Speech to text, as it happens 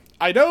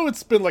I know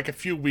it's been like a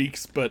few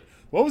weeks, but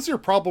what was your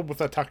problem with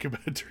that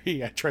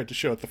documentary I tried to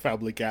show at the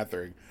family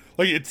gathering?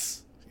 Like,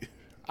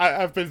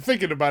 I've been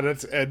thinking about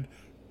it, and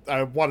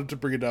I wanted to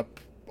bring it up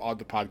on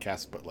the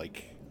podcast, but,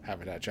 like,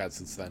 haven't had a chance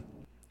since then.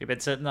 You've been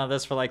sitting on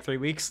this for like 3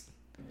 weeks?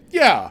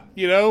 Yeah,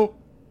 you know,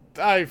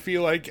 I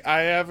feel like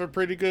I have a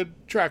pretty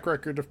good track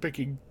record of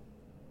picking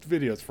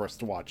videos for us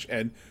to watch,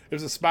 and it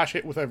was a smash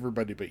hit with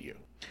everybody but you.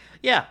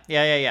 Yeah.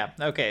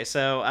 Okay,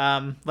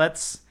 so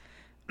let's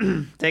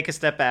take a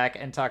step back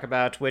and talk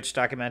about which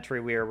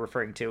documentary we are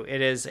referring to. It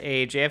is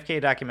a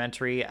JFK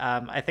documentary.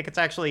 I think it's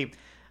actually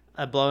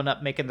blown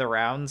up, making the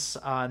rounds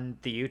on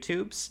the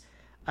YouTubes.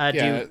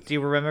 Do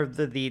you remember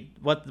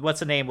what's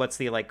the name? What's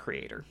the like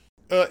creator?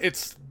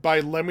 It's by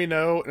Let Me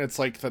Know, and it's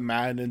like The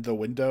Man in the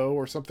Window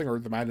or something, or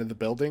The Man in the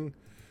Building.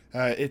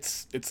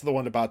 It's the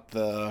one about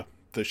the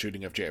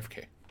shooting of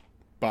JFK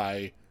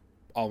by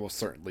almost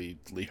certainly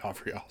Lee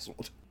Harvey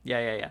Oswald.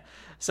 Yeah.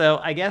 So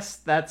I guess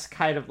that's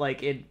kind of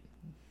like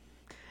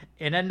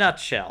in a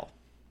nutshell,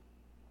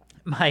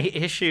 my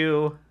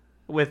issue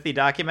with the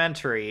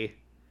documentary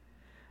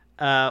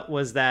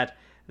was that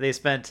they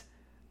spent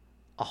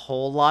a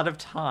whole lot of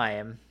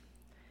time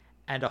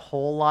and a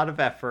whole lot of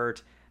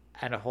effort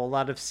and a whole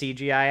lot of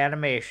CGI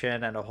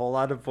animation and a whole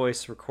lot of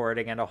voice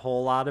recording and a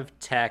whole lot of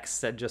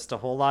text and just a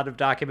whole lot of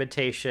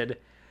documentation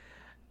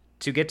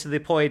to get to the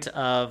point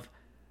of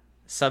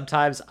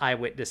sometimes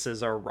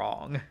eyewitnesses are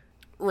wrong.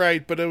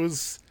 Right, but it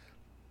was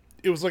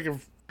like a...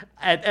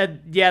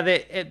 And yeah,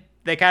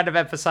 they kind of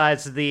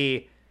emphasized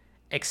the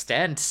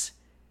extent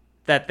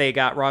that they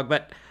got wrong,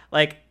 but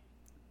like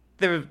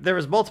there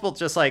was multiple,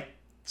 just like,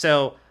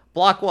 so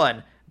block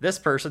one, this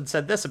person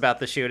said this about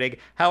the shooting.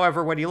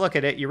 However, when you look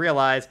at it, you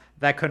realize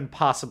that couldn't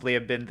possibly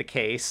have been the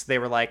case. They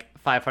were like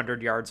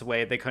 500 yards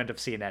away. They couldn't have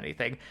seen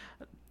anything.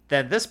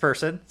 Then this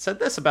person said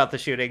this about the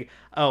shooting.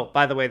 Oh,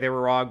 by the way, they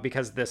were wrong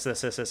because this.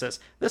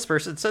 This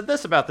person said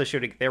this about the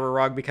shooting. They were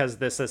wrong because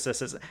this.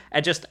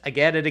 And just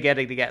again and again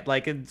and again.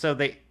 Like, and so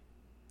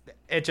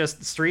it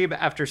just stream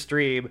after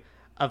stream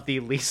of the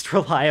least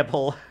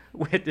reliable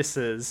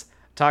witnesses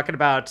talking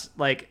about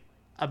like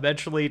a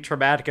mentally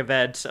traumatic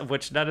event of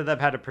which none of them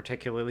had a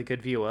particularly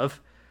good view of.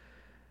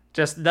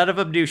 Just none of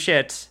them knew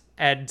shit.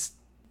 And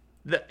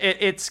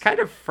it's kind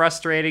of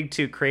frustrating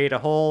to create a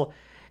whole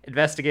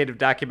investigative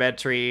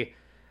documentary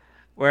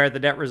where the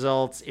net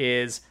result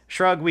is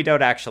shrug, we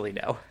don't actually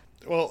know.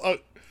 Well,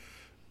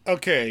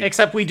 okay.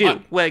 Except we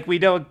do. Like we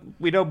know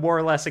more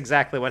or less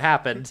exactly what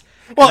happened.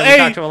 Well, we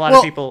talked to a lot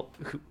of people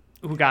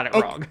who got it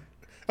wrong.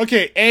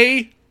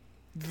 Okay,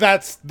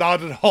 that's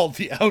not at all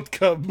the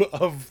outcome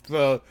of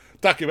the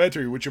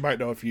documentary, which you might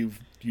know if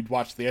you'd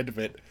watched the end of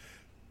it.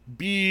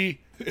 B,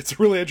 it's a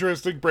really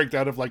interesting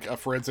breakdown of like a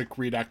forensic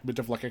reenactment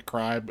of like a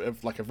crime,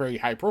 of like a very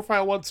high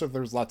profile one, so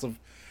there's lots of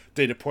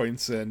data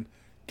points and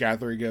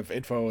gathering of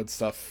info and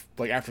stuff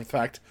like after the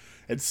fact.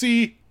 And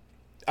C,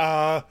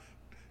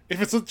 if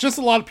it's just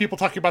a lot of people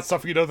talking about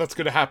stuff you know that's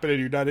going to happen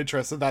and you're not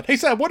interested in that, hey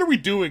Sam, what are we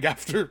doing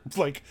after,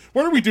 like,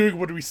 what are we doing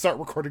when we start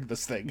recording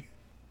this thing?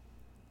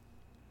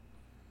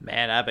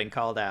 Man, I've been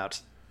called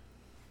out.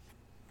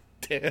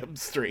 Damn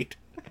straight.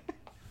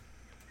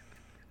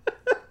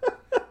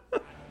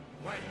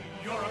 When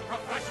you're a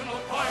professional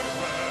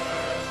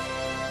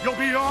fighter, you'll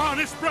be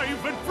honest,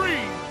 brave, and free.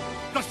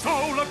 The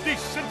soul of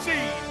decency.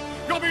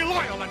 You'll be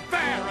loyal and fair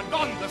and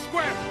on the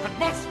square. And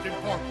most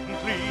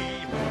importantly,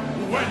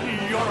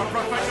 when you're a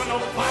professional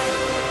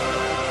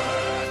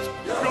pilot,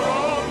 you're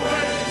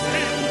always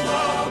in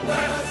the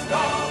best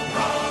of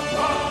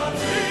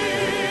company.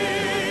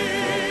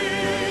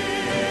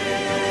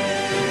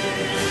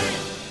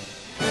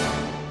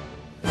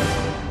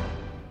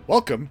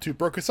 Welcome to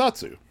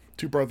Brokusatsu,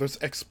 Two Brothers'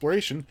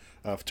 exploration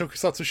of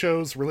tokusatsu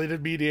shows,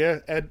 related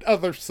media, and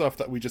other stuff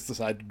that we just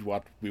decided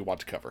what we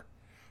want to cover.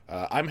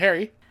 I'm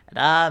Harry. And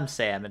I'm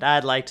Sam, and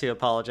I'd like to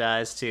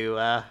apologize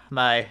to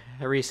my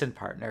recent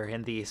partner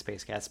in the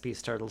Space Cats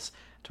Peace Turtles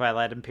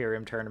Twilight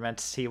Imperium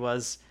tournament. He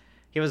was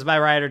my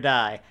ride or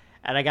die,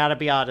 and I gotta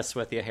be honest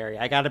with you, Harry.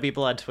 I gotta be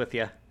blunt with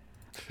you.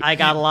 I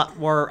got a lot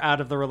more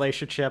out of the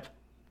relationship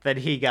than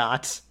he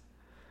got.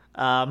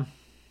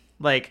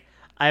 Like,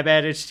 I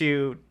managed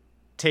to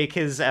take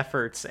his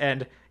efforts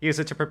and use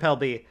it to propel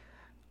me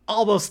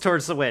almost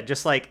towards the win,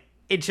 just like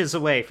inches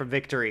away from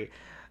victory,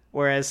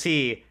 whereas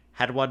he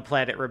had one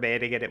planet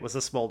remaining and it was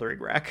a smoldering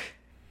wreck.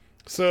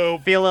 So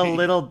feel a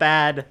little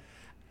bad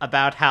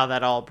about how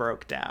that all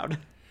broke down.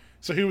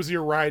 So he was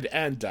your ride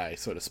and die,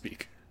 so to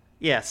speak.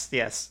 Yes.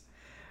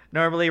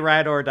 Normally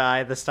ride or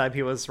die. This time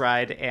he was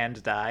ride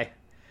and die.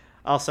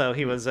 Also,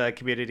 he was a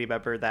community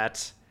member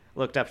that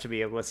looked up to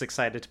me and was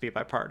excited to be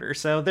my partner.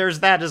 So there's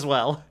that as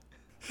well.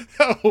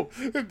 Oh,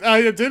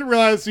 I didn't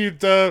realize you'd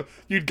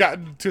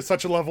gotten to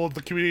such a level of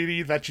the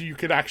community that you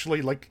could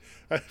actually like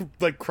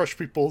crush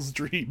people's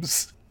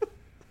dreams.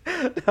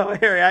 No,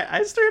 Harry,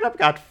 I straight up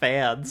got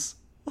fans.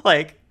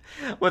 Like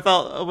with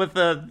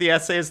the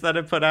essays that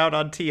I put out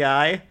on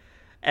TI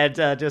and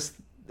just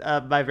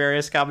my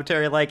various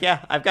commentary. Like,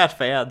 yeah, I've got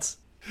fans.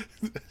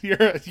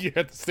 You're at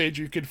the stage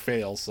you can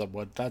fail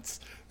someone. That's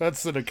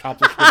an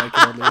accomplishment I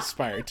can only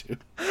aspire to.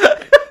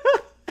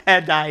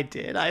 And I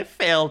did. I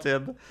failed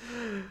him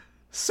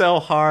so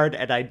hard,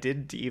 and I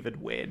didn't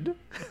even win.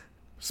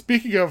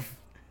 Speaking of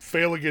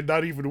failing and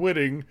not even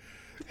winning,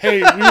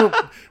 hey,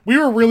 we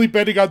were really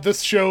betting on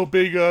this show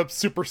being a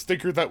super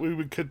stinker that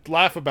we could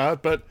laugh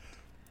about, but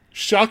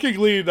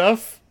shockingly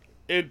enough,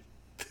 it's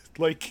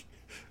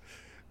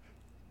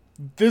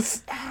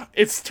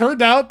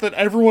turned out that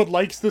everyone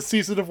likes this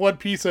season of One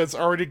Piece and it's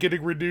already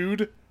getting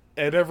renewed,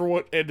 and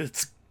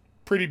it's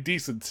pretty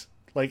decent.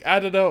 Like, I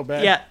don't know,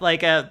 man. Yeah,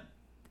 like,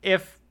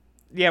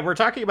 we're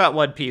talking about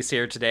One Piece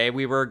here today.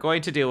 We were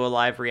going to do a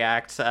live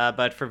react,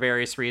 but for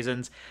various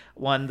reasons,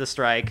 one, the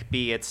strike,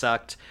 B, it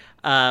sucked.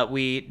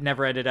 We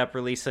never ended up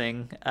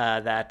releasing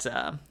that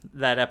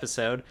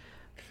episode.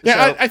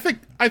 Yeah, So,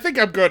 I think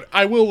I'm good.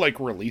 I will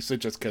release it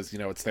just because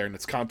it's there and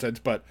it's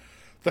content. But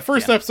the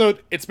first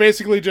episode, it's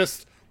basically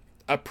just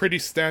a pretty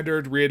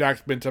standard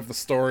reenactment of the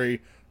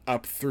story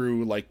up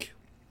through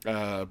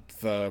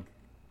the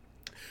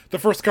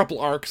first couple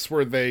arcs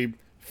where they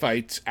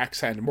fight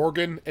Axe and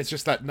Morgan. It's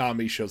just that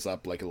Nami shows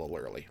up a little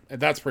early,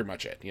 and that's pretty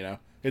much it.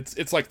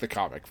 It's like the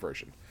comic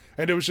version,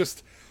 and it was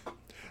just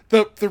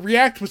the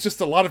react was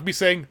just a lot of me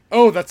saying,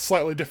 "Oh, that's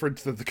slightly different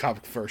than the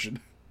comic version."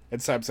 And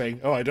Sam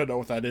saying, "Oh, I don't know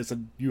what that is,"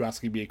 and you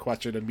asking me a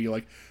question and me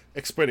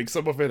explaining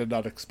some of it and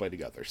not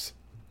explaining others.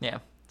 Yeah.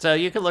 So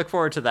you can look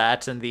forward to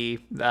that in the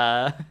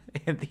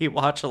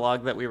watch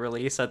along that we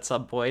release at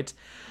some point.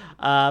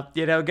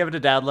 Give it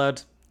a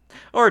download,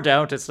 or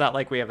don't. It's not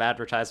like we have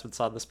advertisements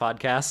on this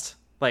podcast.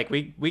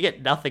 We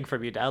get nothing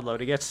from you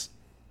downloading it.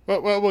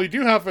 Well, we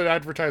do have an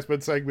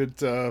advertisement segment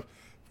for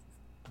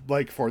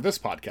this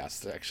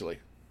podcast actually.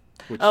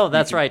 Oh,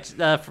 that's right.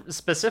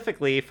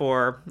 Specifically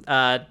for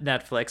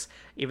Netflix,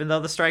 even though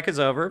the strike is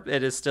over,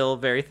 it is still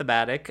very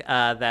thematic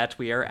that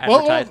we are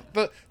advertising.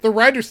 Well, the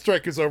writer's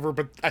strike is over,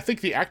 but I think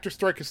the actor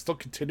strike is still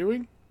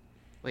continuing.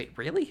 Wait,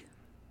 really?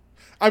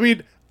 I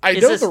mean,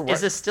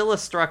 is this still a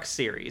struck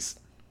series?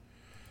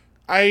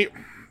 I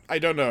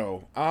don't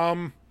know.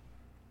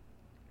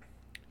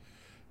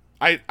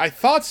 I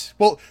thought,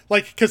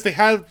 because they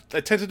have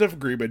a tentative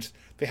agreement,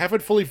 they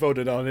haven't fully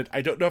voted on it.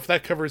 I don't know if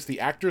that covers the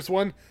actors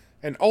one.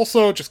 And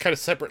also, just kind of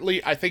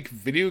separately, I think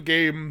video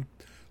game,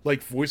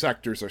 voice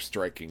actors are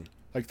striking.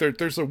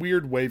 There's a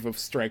weird wave of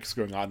strikes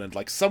going on, and,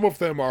 some of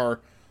them are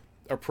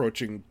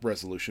approaching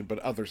resolution, but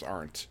others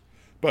aren't.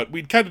 But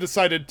we'd kind of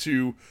decided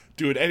to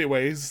do it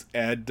anyways,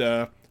 and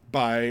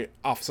by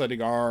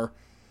offsetting our,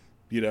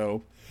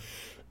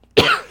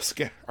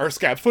 our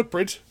scab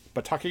footprint,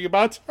 by talking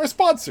about our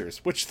sponsors,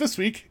 which this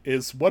week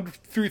is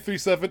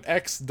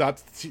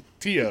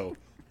 1337x.to,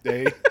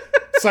 a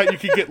site you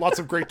can get lots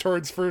of great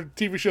torrents for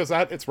TV shows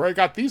at. It's where I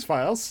got these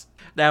files.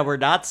 Now, we're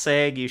not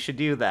saying you should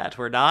do that.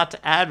 We're not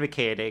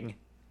advocating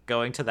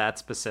going to that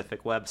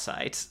specific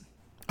website.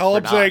 All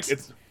I'm saying,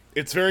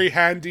 it's very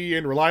handy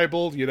and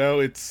reliable.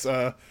 It's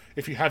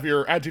if you have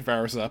your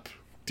antivirus up,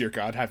 dear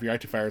God, have your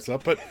antivirus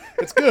up. But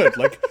it's good.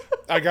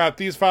 I got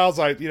these files.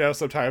 I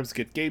sometimes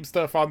get game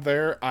stuff on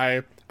there.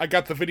 I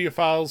got the video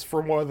files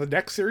for one of the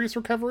next series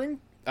we're covering.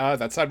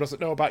 That Sam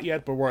doesn't know about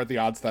yet, but what are the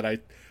odds that I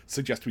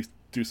suggest we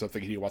do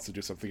something and he wants to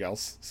do something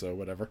else? So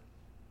whatever.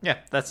 Yeah,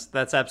 that's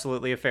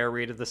absolutely a fair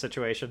read of the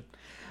situation.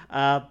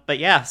 But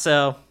yeah,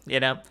 so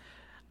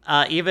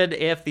even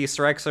if the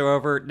strikes are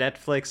over,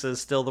 Netflix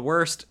is still the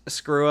worst.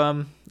 Screw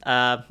them.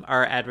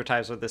 Our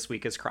advertiser this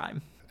week is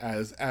Crime.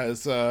 As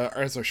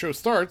our show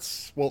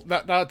starts, well,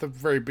 not at the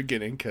very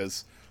beginning,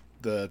 because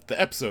the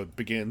episode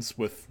begins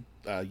with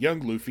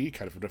young Luffy,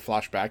 kind of in a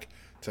flashback,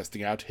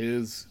 testing out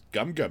his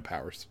gum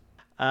powers.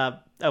 Oh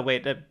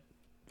wait,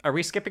 are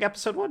we skipping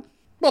episode 1?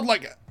 Well,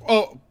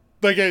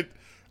 okay,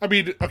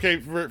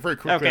 very, very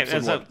quickly.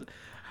 Okay, so,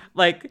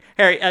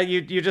 Harry,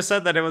 you just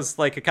said that it was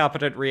a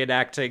competent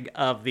reenacting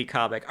of the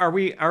comic. Are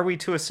we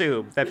to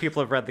assume that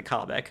people have read the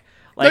comic?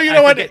 No, you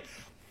know what?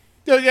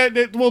 Yeah,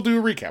 we'll do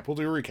a recap.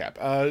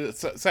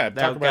 Sam,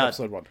 talk about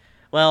episode 1.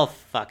 Well,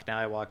 fuck, now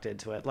I walked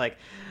into it.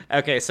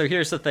 Okay, so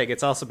here's the thing.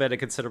 It's also been a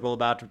considerable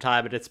amount of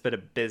time, and it's been a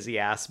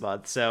busy-ass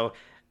month. So,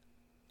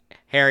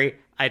 Harry,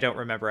 I don't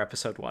remember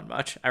episode 1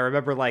 much. I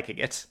remember liking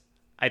it.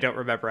 I don't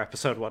remember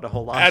episode 1 a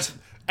whole lot.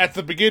 At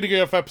the beginning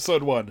of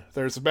episode 1,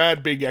 there's a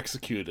man being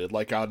executed,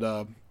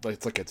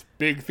 it's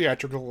big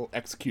theatrical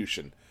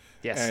execution.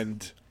 Yes.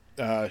 And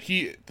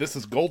this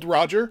is Gold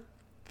Roger,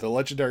 the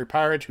legendary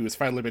pirate who has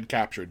finally been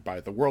captured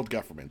by the world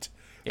government.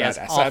 He has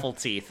awful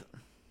teeth.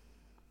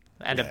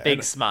 And a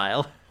big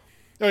smile.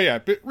 Oh yeah,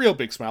 real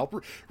big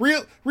smile.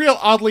 Real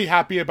oddly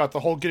happy about the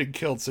whole getting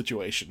killed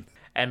situation.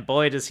 And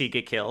boy does he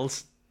get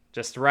killed.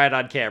 Just right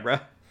on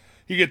camera.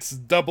 He gets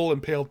double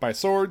impaled by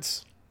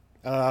swords.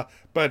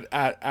 But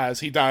as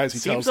he dies, he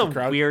tells the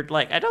crowd... Weird,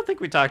 I don't think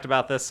we talked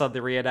about this on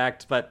the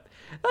reenact, but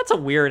that's a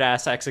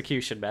weird-ass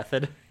execution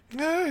method.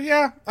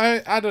 Yeah,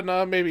 I don't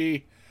know,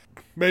 maybe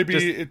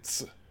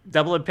it's...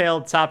 Double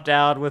impaled, top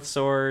down with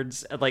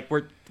swords.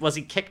 Was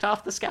he kicked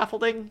off the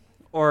scaffolding?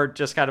 Or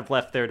just kind of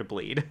left there to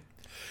bleed?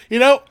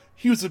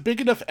 he was a big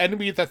enough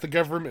enemy that the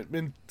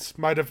government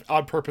might have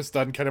on purpose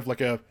done kind of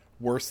like a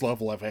worse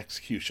level of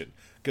execution.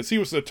 Because he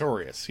was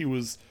notorious. He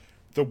was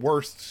the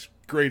worst,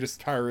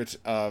 greatest pirate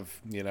of,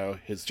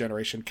 his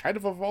generation, kind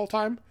of all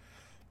time.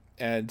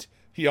 And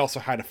he also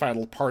had a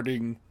final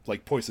parting,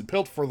 like, poison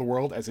pill for the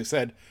world. As I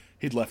said,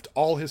 he'd left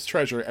all his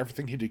treasure,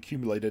 everything he'd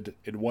accumulated,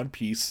 in one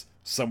piece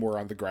somewhere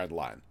on the Grand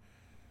Line.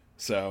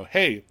 So,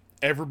 hey,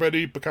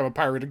 everybody become a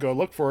pirate and go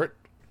look for it.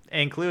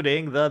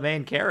 Including the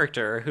main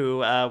character,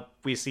 who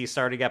we see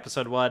starting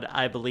episode 1,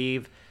 I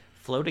believe,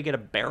 floating in a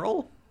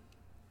barrel?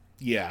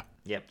 Yeah.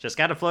 Yep, just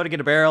kind of floating in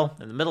a barrel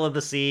in the middle of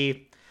the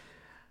sea.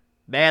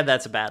 Man,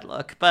 that's a bad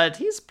look, but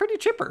he's pretty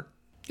chipper.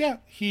 Yeah,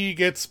 he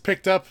gets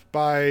picked up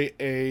by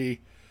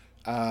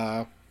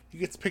Alvida's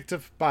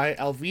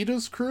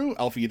crew.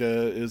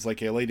 Alvida is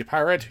like a lady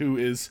pirate who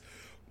is...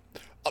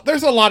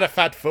 There's a lot of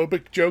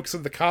fat-phobic jokes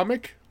in the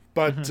comic,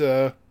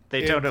 but...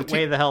 They tone it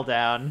way the hell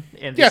down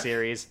in the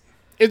series.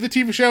 In the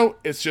TV show,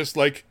 it's just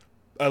like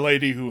a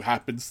lady who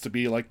happens to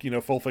be like,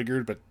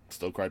 full-figured, but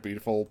still quite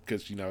beautiful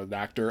because, an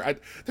actor.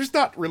 There's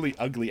not really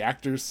ugly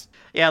actors.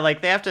 Yeah,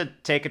 like they have to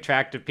take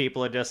attractive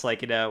people and just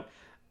like,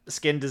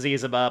 skin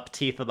disease them up,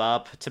 teeth them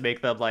up to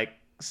make them like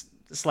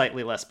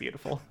slightly less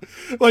beautiful.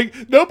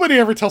 Like, nobody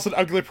ever tells an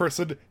ugly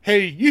person,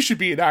 hey, you should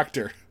be an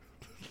actor.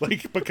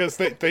 Like, because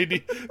they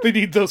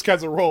need those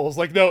kinds of roles.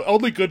 Like, no,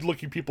 only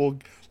good-looking people,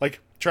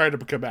 like, try to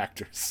become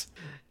actors.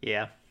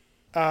 Yeah.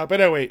 But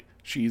anyway,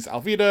 she's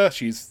Alvida.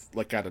 She's,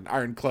 like, got an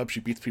iron club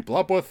she beats people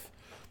up with.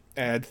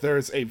 And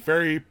there's a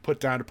very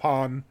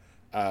put-down-upon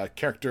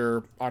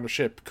character on a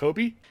ship,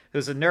 Kobe.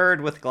 Who's a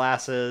nerd with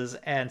glasses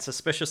and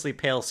suspiciously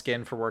pale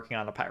skin for working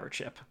on a pirate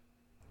ship.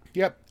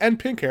 Yep, and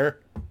pink hair.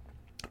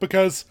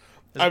 Because,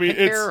 pink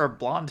hair or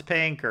blonde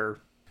pink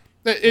or...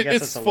 I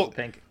guess it's a little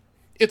pink.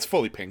 It's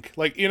fully pink.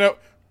 Like,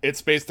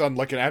 it's based on,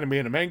 like, an anime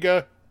and a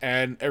manga,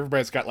 and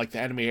everybody's got, like, the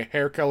anime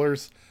hair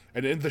colors,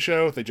 and in the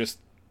show, they just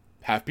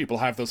have people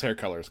have those hair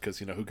colors, because,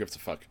 who gives a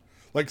fuck?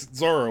 Like,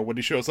 Zoro, when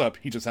he shows up,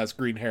 he just has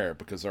green hair,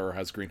 because Zoro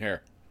has green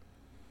hair.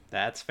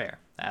 That's fair.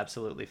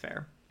 Absolutely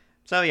fair.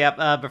 So,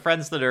 yeah,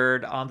 befriends the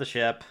nerd on the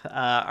ship.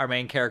 Our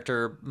main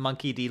character,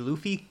 Monkey D.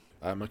 Luffy.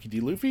 Monkey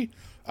D. Luffy.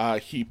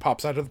 He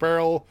pops out of the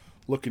barrel,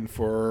 looking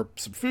for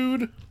some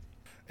food,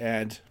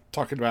 and...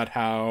 talking about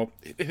how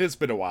it has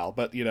been a while,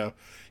 but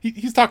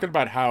he's talking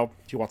about how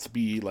he wants to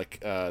be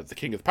like the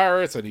king of the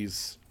pirates, and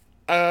he's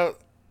whatever.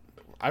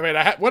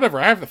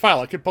 I have the file.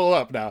 I can pull it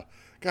up now.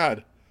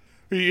 God,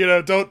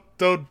 don't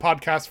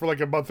podcast for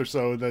like a month or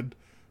so, and then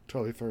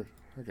totally through.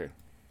 Okay,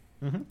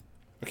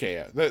 okay,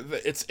 yeah.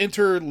 It's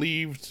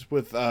interleaved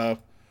with there's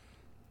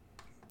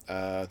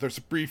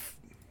a brief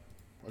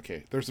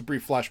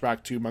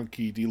flashback to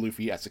Monkey D.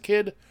 Luffy as a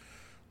kid.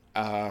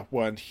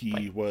 When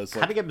he was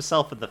cutting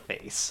himself in the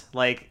face,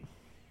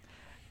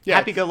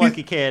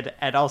 happy-go-lucky kid,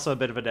 and also a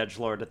bit of an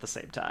edgelord at the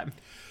same time.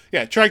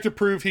 Yeah, trying to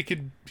prove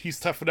he's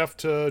tough enough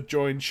to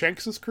join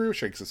Shanks's crew.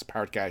 Shanks is a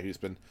pirate guy who's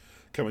been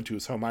coming to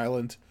his home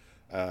island,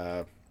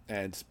 but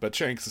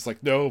Shanks is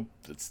like, no,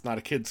 it's not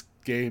a kid's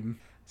game.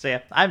 So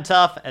yeah, I'm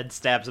tough, and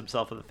stabs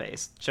himself in the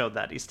face. Showed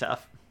that he's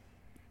tough.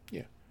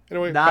 Yeah.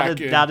 Anyway,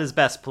 not his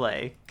best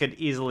play. Could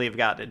easily have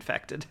gotten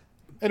infected.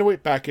 Anyway,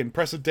 back in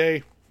present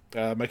day.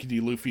 Monkey D.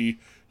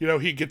 Luffy,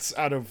 he gets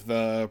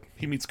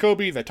he meets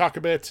Kobe, they talk a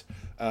bit,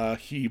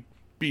 he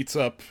beats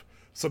up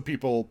some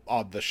people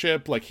on the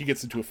ship, like, he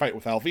gets into a fight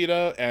with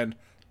Alvida, and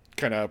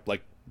kind of,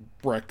 like,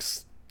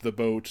 wrecks the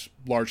boat,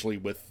 largely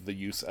with the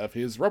use of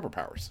his rubber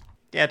powers.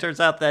 Yeah, it turns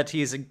out that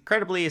he's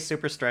incredibly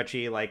super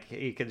stretchy, like,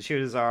 he can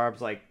shoot his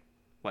arms, like,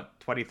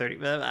 20, 30,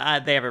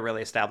 they haven't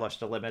really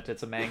established a limit,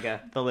 it's a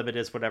manga, the limit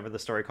is whatever the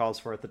story calls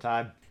for at the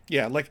time.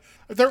 Yeah, like,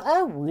 there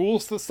are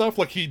rules to stuff,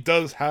 like, he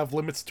does have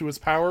limits to his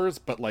powers,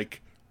 but,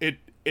 like, it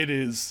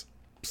is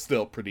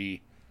still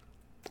pretty,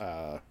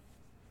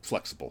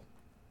 flexible,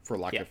 for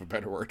lack of a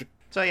better word.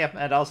 So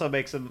yeah, it also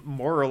makes him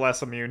more or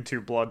less immune to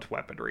blunt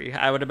weaponry.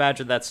 I would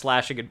imagine that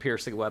slashing and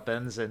piercing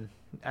weapons in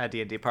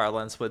D&D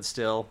parlance would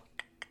still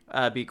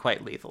be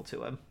quite lethal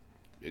to him.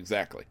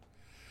 Exactly.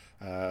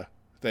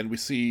 Then we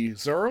see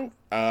Zoro,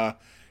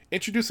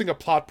 introducing a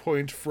plot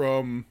point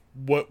from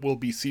what will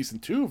be season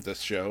 2 of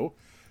this show.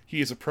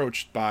 He is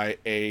approached by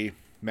a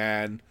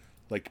man,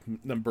 like,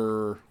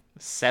 number...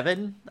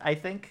 7, I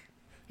think?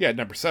 Yeah,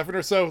 number 7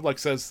 or so, like,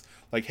 says,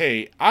 like,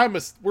 hey,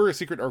 we're a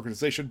secret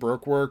organization,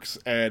 Baroque Works,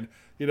 and,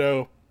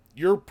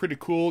 you're pretty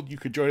cool, you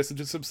could join us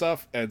into some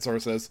stuff, and Zoro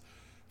says,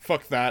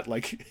 fuck that,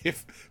 like,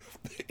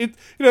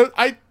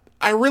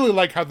 I really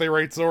like how they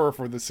write Zoro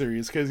for this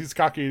series, because he's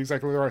cocky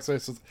exactly the right way.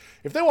 So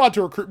if they want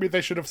to recruit me,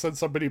 they should have sent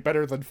somebody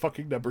better than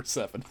fucking number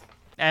 7.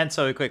 And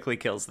so he quickly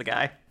kills the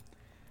guy.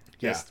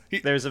 Yeah.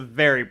 There's a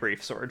very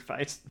brief sword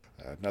fight.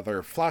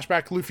 Another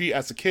flashback, Luffy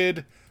as a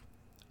kid.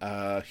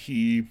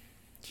 He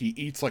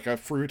eats, like, a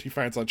fruit he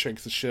finds on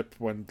Shanks' ship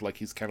when, like,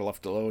 he's kind of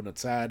left alone and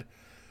sad.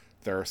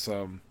 There are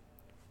some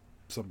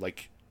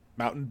like,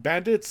 mountain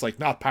bandits, like,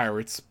 not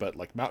pirates, but,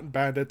 like, mountain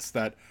bandits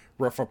that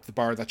rough up the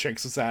bar that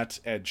Shanks is at,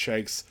 and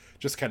Shanks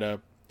just kind of...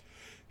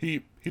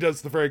 he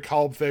does the very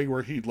calm thing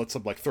where he lets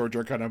them like throw a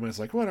drink on him and is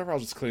like, whatever, I'll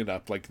just clean it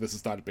up. Like, this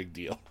is not a big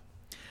deal.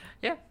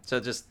 Yeah, so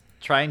just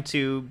trying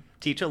to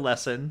teach a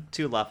lesson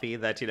to Luffy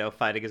that,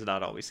 fighting is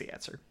not always the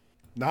answer.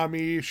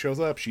 Nami shows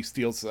up. She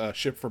steals a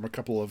ship from a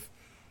couple of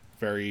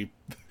very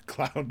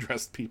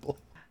clown-dressed people.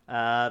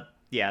 Yeah,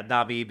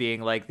 Nami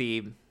being like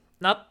she's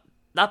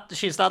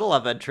not a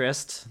love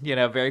interest,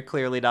 very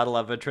clearly not a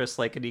love interest,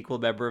 like an equal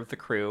member of the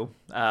crew,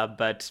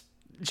 but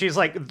she's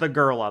like the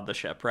girl on the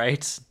ship,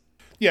 right?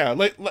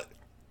 Yeah,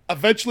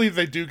 eventually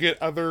they do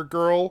get other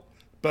girl,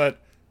 but...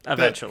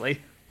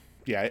 Eventually.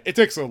 Yeah, it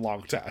takes a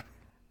long time.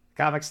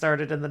 Comic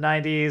started in the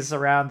 90s,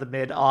 around the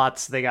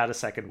mid-aughts, they got a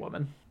second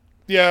woman.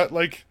 Yeah,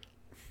 like,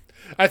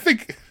 I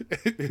think,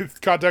 in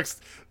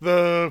context,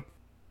 when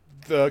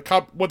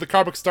the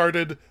comic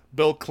started,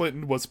 Bill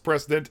Clinton was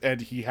president,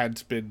 and he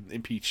hadn't been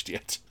impeached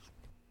yet.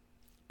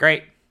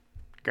 Great.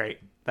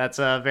 That's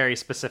a very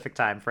specific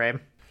time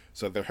frame.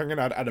 So they're hanging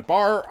out at a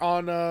bar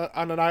on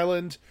an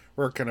island,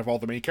 where kind of all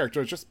the main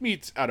characters just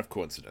meet out of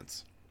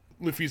coincidence.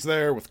 Luffy's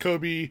there with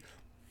Kobe,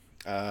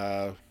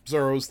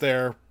 Zoro's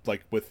there,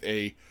 like, with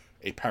a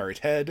pirate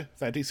head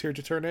that he's here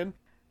to turn in.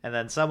 And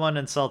then someone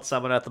insults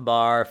someone at the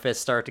bar,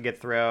 fists start to get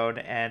thrown,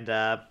 and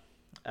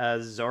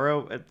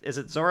Zoro... Is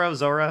it Zoro?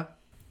 Zora?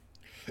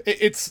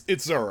 It's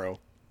Zoro.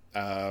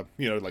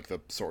 Like the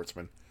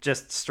swordsman.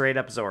 Just straight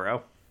up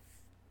Zoro.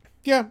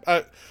 Yeah,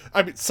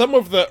 I mean, some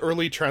of the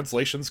early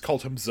translations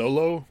called him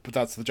Zolo, but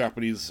that's the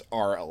Japanese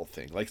RL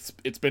thing. Like,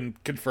 it's been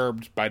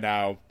confirmed by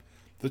now,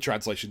 the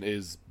translation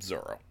is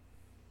Zoro.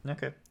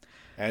 Okay.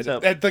 And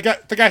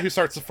the guy who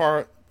starts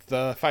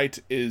the fight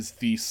is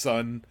the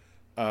son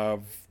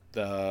of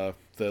the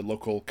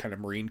local kind of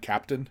marine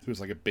captain, who's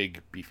like a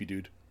big beefy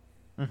dude.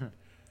 Mm-hmm.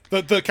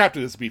 The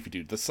captain is a beefy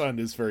dude. The son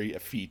is very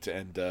effete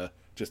and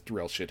just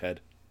real shithead.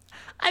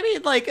 I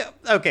mean, like,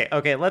 okay,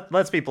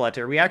 let's be blunt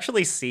here. We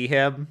actually see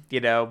him,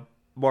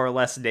 more or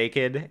less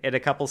naked in a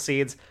couple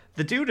scenes.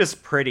 The dude is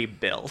pretty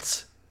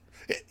built.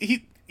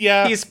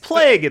 He's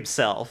playing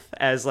himself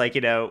as, like,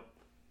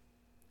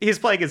 he's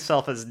playing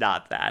himself as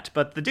not that,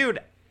 but the dude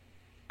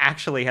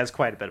actually has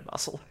quite a bit of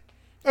muscle.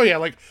 Oh yeah,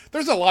 like,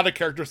 there's a lot of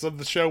characters on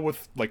the show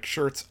with, like,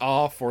 shirts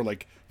off or,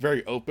 like,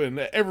 very open.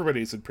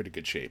 Everybody's in pretty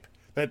good shape.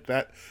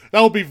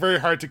 That'll be very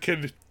hard to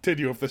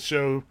continue if the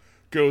show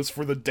goes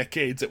for the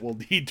decades it will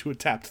need to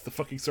adapt the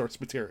fucking source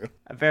material.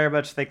 I very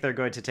much think they're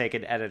going to take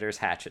an editor's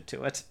hatchet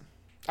to it.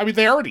 I mean,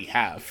 they already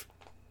have.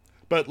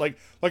 But, like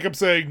I'm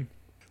saying,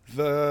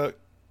 the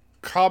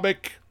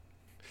comic...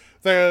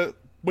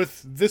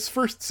 with this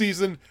first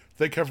season,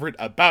 they covered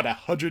about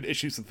 100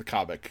 issues of the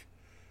comic.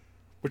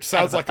 Which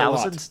sounds like a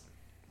lot.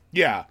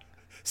 Yeah.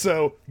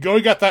 So,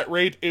 going at that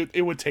rate,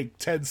 it would take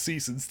 10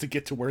 seasons to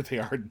get to where they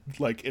are,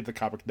 like, in the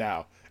comic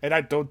now. And I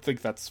don't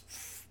think that's...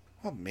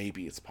 Well,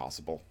 maybe it's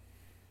possible.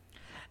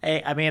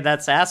 Hey, I mean,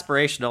 that's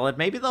aspirational, and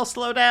maybe they'll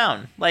slow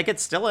down. Like,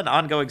 it's still an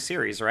ongoing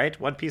series, right?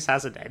 One Piece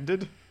hasn't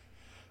ended.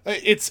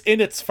 It's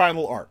in its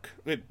final arc.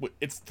 The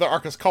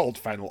arc is called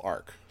Final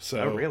Arc. So,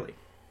 oh, really?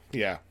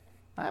 Yeah.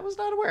 I was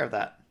not aware of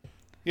that.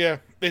 Yeah,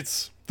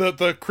 it's...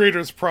 The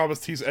creators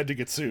promised he's ending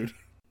it soon.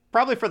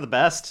 Probably for the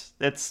best.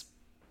 It's,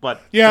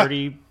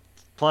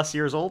 30-plus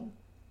years old?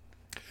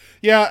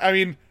 Yeah, I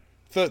mean,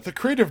 the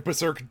creator of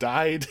Berserk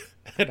died,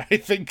 and I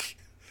think...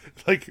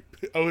 Like,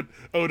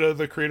 Oda,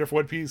 the creator of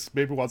One Piece,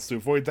 maybe wants to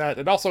avoid that.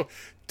 And also,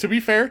 to be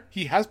fair,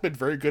 he has been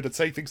very good at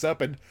setting things up,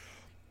 and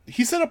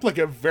he set up, like,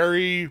 a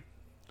very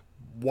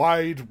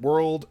wide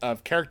world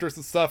of characters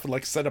and stuff, and,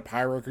 like, set up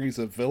hierarchies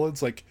of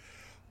villains. Like,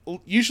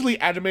 usually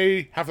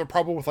anime have a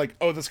problem with, like,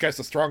 oh, this guy's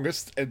the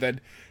strongest, and then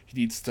he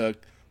needs to,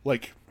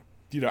 like,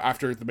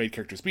 after the main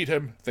characters beat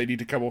him, they need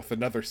to come up with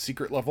another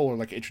secret level or,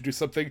 like, introduce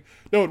something.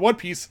 No, in One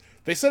Piece,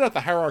 they set out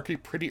the hierarchy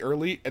pretty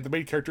early, and the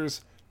main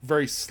characters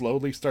very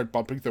slowly start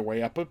bumping their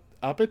way up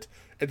it,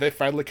 and they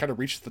finally kind of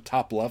reach the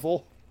top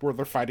level where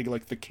they're fighting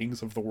like the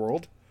kings of the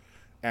world,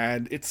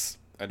 and it's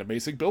an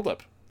amazing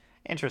build-up.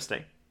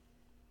 Interesting.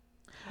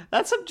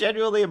 That's some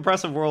genuinely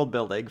impressive world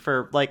building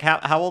for, like,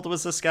 how old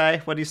was this guy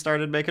when he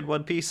started making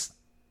One Piece?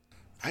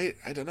 I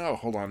don't know.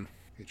 Hold on.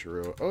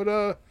 Ichiro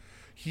Oda.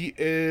 He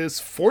is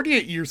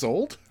 48 years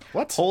old.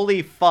 What?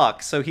 Holy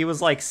fuck! So he was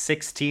like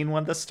 16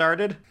 when this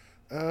started.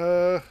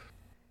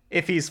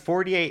 If he's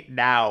 48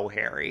 now,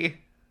 Harry.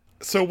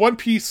 So One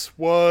Piece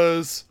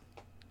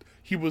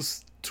he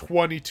was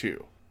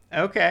 22.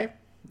 Okay.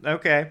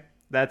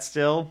 That's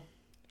still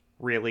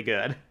really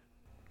good.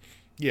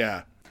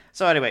 Yeah.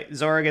 So anyway,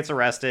 Zoro gets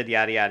arrested,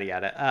 yada, yada,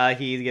 yada.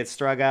 He gets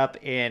strung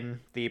up in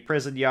the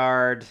prison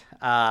yard,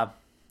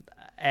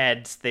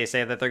 and they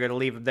say that they're going to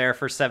leave him there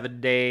for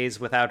 7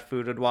 days without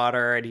food and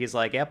water, and he's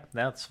like, yep,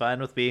 that's fine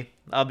with me.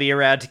 I'll be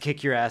around to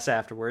kick your ass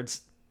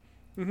afterwards.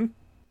 Mm-hmm.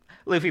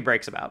 Luffy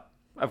breaks him out,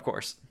 of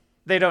course.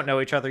 They don't know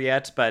each other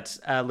yet, but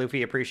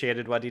Luffy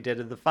appreciated what he did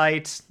in the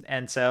fight,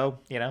 and so,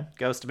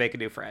 goes to make a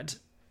new friend.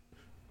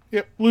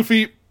 Yep,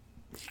 Luffy,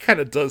 he kind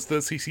of does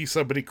this. He sees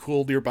somebody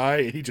cool nearby,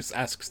 and he just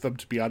asks them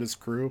to be on his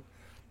crew.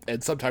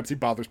 And sometimes he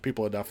bothers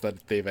people enough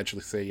that they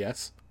eventually say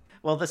yes.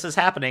 Well, this is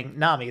happening.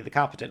 Nami, the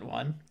competent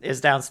one, is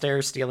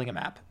downstairs stealing a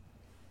map.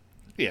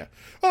 Yeah.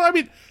 Well, I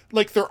mean,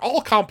 like, they're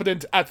all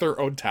competent at their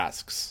own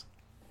tasks.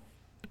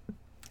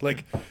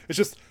 Like, it's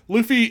just,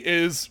 Luffy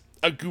is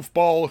a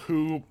goofball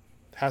who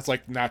has,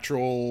 like,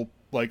 natural,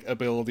 like,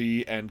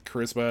 ability and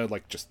charisma,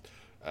 like, just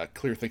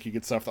clear thinking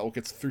and stuff that will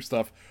get through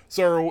stuff.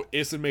 Zoro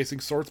is an amazing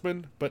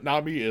swordsman, but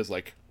Nami is,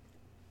 like,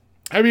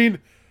 I mean,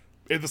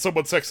 in the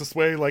somewhat sexist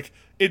way, like,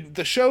 in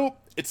the show,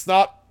 it's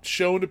not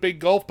shown a big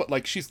gulf, but,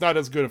 like, she's not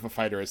as good of a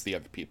fighter as the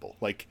other people.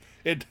 Like,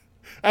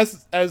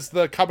 as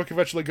the comic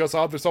eventually goes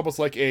on, there's almost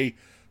like a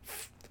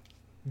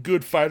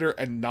good fighter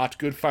and not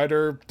good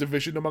fighter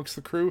division amongst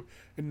the crew,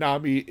 and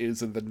Nami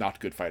is in the not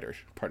good fighter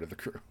part of the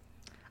crew.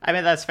 I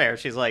mean, that's fair.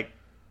 She's like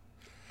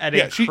an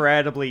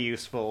incredibly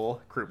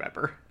useful crew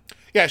member.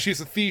 Yeah, she's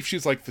a thief.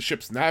 She's like the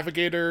ship's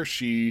navigator.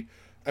 She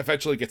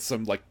eventually gets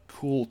some like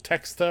cool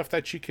tech stuff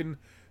that she can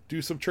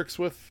do some tricks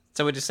with.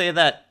 So would you say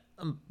that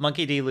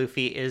Monkey D.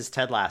 Luffy is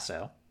Ted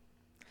Lasso,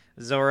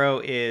 Zoro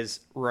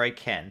is Roy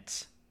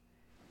Kent,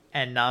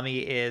 and Nami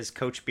is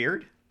Coach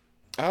Beard?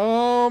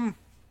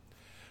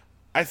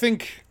 I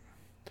think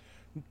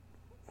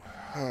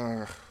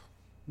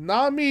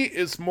Nami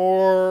is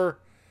more...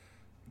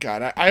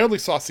 God, I only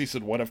saw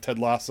season 1 of Ted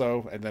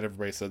Lasso, and then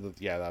everybody said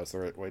that, yeah, that was the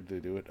right way to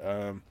do it.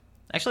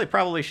 Actually,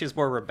 probably she's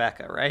more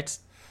Rebecca, right?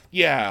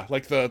 Yeah,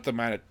 like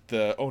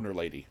the owner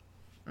lady.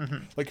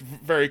 Mm-hmm. Like,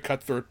 very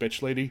cutthroat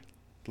bitch lady.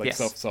 Like,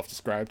 yes.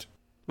 self-described.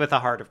 With a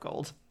heart of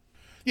gold.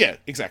 Yeah,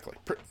 exactly.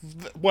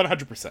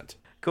 100%.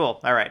 Cool.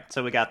 All right,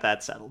 so we got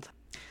that settled.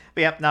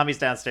 But yep, Nami's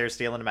downstairs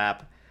stealing a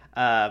map.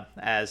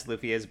 As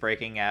Luffy is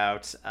breaking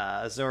out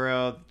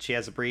Zoro, she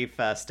has a brief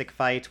stick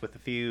fight with a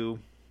few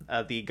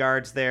of the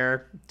guards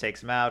there,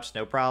 takes him out,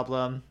 no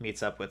problem,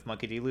 meets up with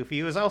Monkey D. Luffy,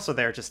 who is also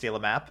there to steal a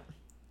map.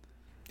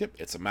 Yep,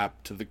 it's a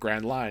map to the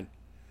Grand Line.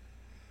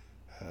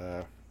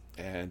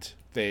 And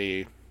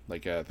they,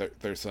 like,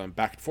 there's some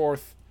back and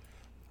forth.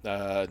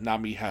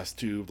 Nami has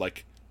to,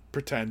 like,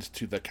 pretend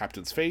to the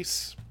captain's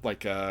face,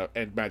 like,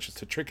 and manages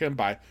to trick him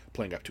by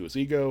playing up to his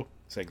ego,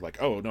 saying,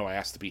 like, oh, no, I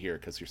asked to be here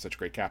because you're such a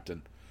great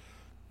captain.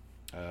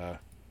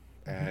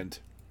 And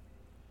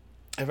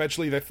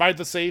eventually they find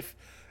the safe,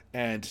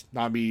 and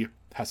Nami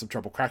has some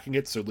trouble cracking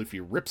it, so Luffy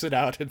rips it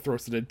out and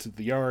throws it into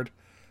the yard,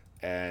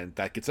 and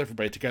that gets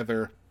everybody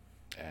together,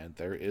 and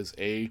there is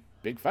a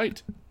big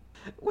fight.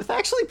 With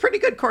actually pretty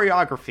good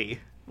choreography.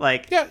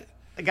 Like, yeah,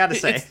 I gotta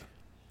say.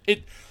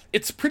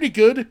 It's pretty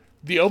good.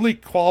 The only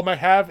qualm I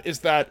have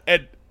is that,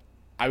 and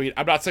I mean,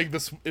 I'm not saying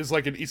this is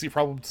like an easy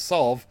problem to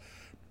solve,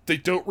 they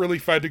don't really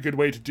find a good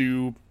way to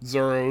do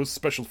Zoro's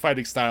special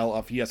fighting style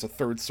of he has a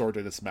third sword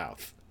in his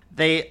mouth.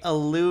 They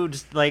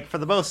allude, like, for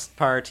the most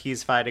part,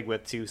 he's fighting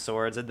with 2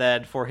 swords, and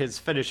then for his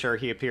finisher,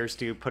 he appears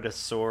to put a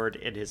sword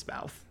in his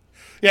mouth.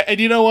 Yeah, and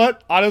you know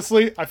what?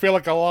 Honestly, I feel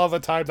like a lot of the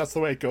time that's the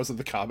way it goes in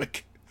the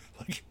comic.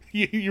 Like,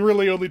 he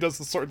really only does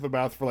the sword in the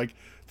mouth for, like,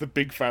 the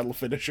big final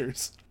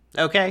finishers.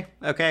 Okay.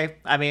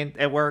 I mean,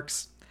 it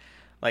works.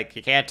 Like,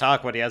 you can't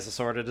talk when he has a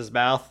sword in his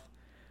mouth.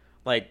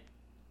 Like,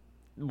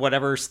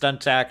 whatever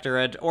stunt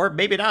actor, or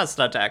maybe not a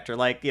stunt actor,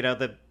 like, you know,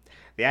 the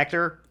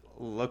actor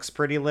looks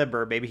pretty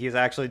limber. Maybe he's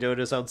actually doing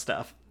his own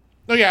stuff.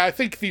 No, yeah, I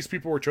think these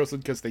people were chosen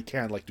because they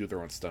can, like, do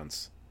their own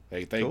stunts.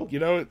 They cool. You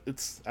know,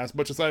 it's, as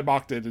much as I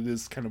mocked it, it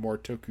is kind of more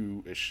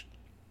Toku-ish.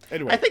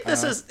 Anyway. I think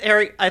this is,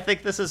 Eric, I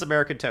think this is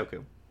American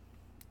Toku.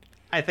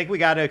 I think we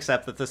got to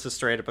accept that this is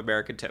straight up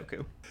American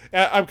Toku.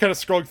 I'm kind of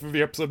scrolling through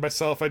the episode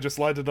myself. I just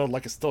landed on,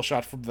 like, a still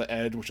shot from the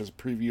Ed, which is a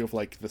preview of,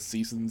 like, the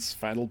season's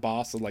final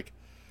boss, and, like,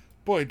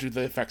 boy, do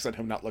the effects on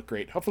him not look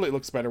great. Hopefully it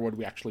looks better when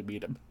we actually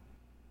meet him.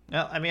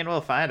 Well, I mean,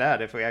 we'll find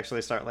out if we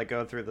actually start, like,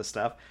 going through the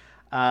stuff.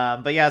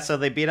 But yeah, so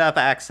they beat up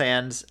Axe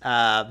Hand.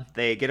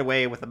 They get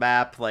away with the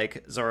map.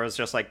 Like, Zoro's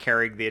just, like,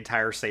 carrying the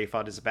entire safe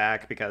on his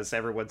back because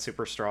everyone's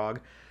super strong.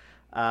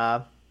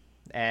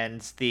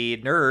 And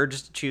the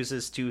nerd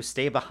chooses to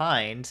stay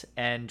behind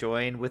and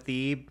join with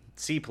the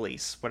Sea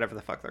Police, whatever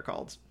the fuck they're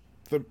called.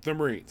 The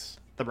Marines.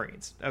 The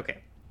Marines, okay.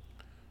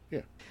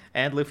 Yeah.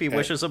 And Luffy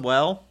wishes them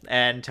well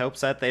and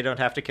hopes that they don't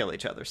have to kill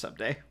each other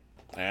someday.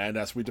 And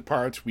as we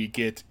depart, we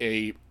get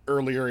a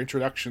earlier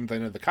introduction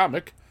than in the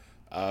comic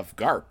of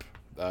Garp,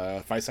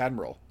 Vice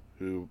Admiral,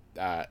 who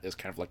is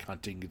kind of like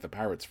hunting the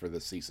pirates for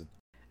this season.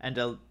 And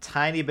a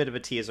tiny bit of a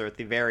teaser at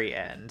the very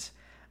end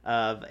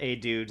of a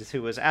dude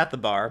who was at the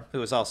bar, who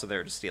was also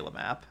there to steal a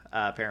map,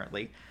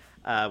 apparently,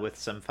 with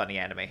some funny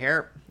anime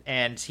hair.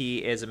 And he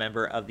is a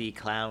member of the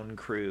Clown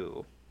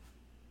Crew.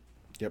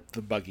 Yep,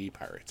 the Buggy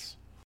Pirates.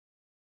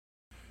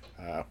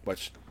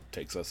 Which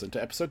takes us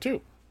into episode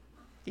 2.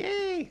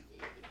 Yay!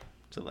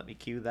 So let me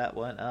cue that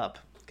one up,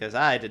 because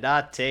I did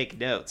not take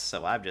notes,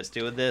 so I'm just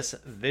doing this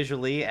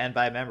visually and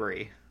by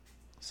memory.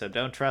 So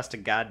don't trust a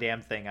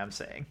goddamn thing I'm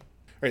saying.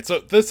 Right, so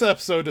this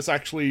episode is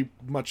actually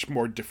much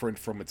more different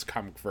from its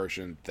comic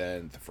version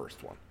than the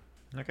first one.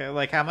 Okay,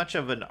 like how much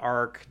of an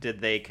arc did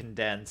they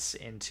condense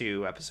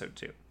into episode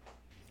 2?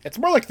 It's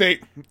more like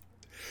they...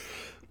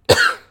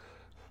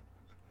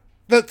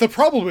 The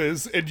problem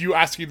is, and you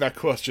asking that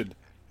question,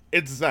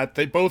 It's that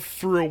they both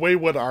threw away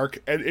one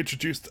arc and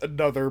introduced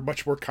another,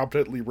 much more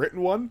competently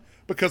written one,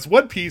 because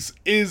One Piece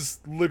is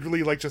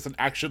literally like just an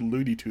action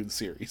Looney Tunes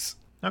series.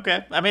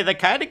 Okay. I mean, they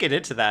kind of get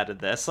into that in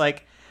this.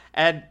 Like,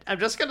 and I'm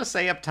just going to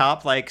say up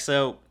top, like,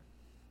 so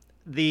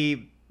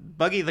the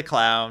Buggy the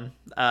Clown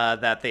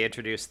that they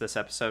introduced this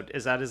episode,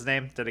 is that his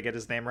name? Did I get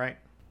his name right?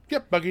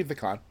 Yep, Buggy the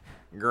Clown.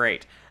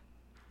 Great.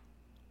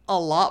 A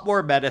lot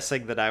more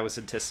menacing than I was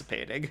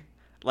anticipating.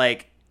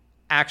 Like,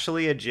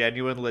 actually a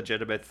genuine,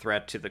 legitimate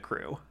threat to the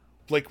crew.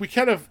 Like, we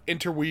kind of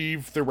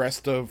interweave the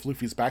rest of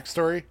Luffy's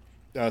backstory.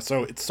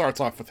 So it starts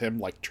off with him,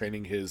 like,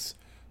 training his,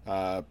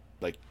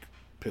 like,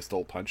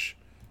 pistol punch.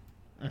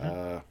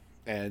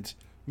 And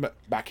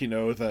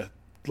Makino,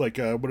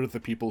 one of the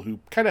people who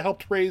kind of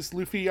helped raise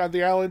Luffy on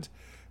the island,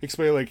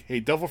 explain, like, hey,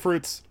 devil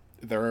fruits,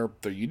 they're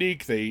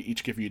unique, they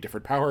each give you a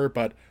different power,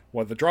 but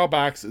one of the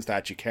drawbacks is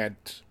that you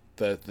can't,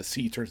 the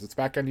sea turns its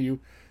back on you,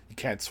 you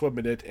can't swim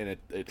in it, and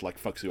it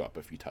like, fucks you up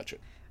if you touch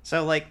it.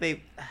 So, like,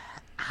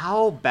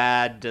 how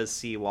bad does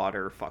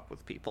seawater fuck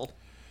with people?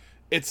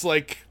 It's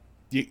like,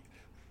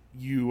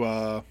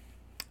 you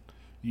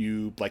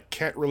like,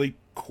 can't really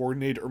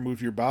coordinate or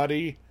move your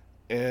body.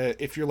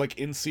 If you're, like,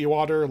 in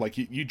seawater, like,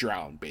 you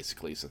drown,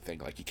 basically, is the thing.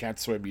 Like, you can't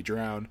swim, you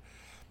drown.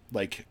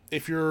 Like,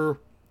 if you're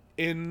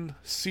in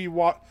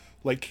seawater,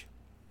 like,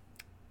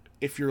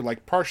 if you're,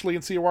 like, partially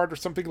in seawater or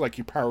something, like,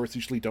 your powers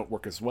usually don't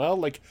work as well.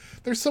 Like,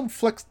 there's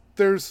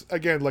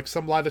again, like,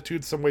 some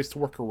latitude, some ways to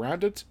work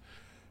around it.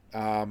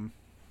 But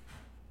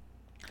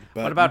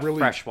what about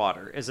fresh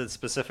water? Is it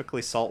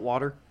specifically salt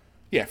water?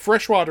 Yeah,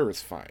 fresh water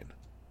is fine.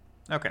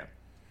 Okay.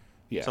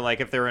 Yeah. So, like,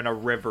 if they're in a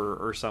river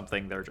or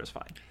something, they're just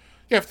fine.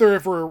 Yeah, if they're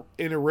ever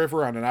in a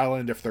river on an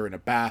island, if they're in a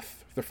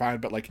bath, they're fine.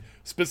 But, like,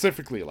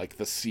 specifically, like,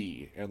 the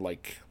sea and,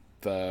 like,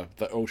 the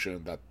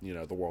ocean that,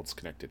 the world's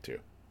connected to.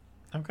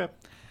 Okay.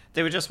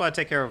 Do we just want to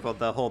take care of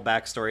the whole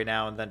backstory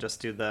now and then just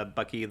do the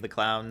Bucky the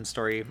Clown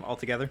story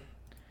altogether?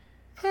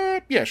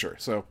 Yeah, sure.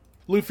 So,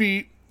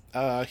 Luffy,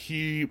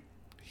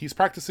 he's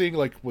practicing,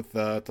 like, with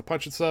the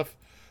punch and stuff,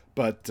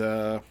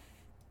 but,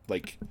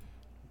 like,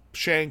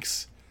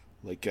 Shanks,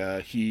 like,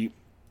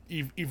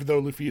 even though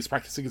Luffy is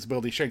practicing his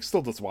ability, Shanks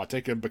still doesn't want to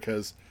take him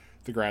because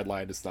the Grand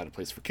Line is not a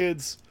place for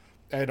kids.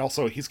 And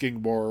also, he's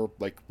getting more,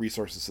 like,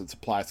 resources and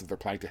supplies that they're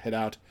planning to hit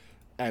out.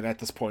 And at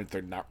this point,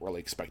 they're not really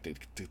expected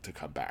to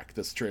come back.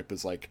 This trip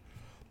is like,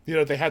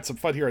 they had some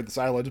fun here on this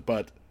island,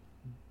 but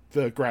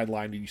the Grand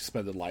Line, you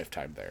spend a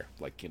lifetime there.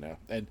 Like,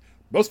 and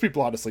most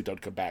people honestly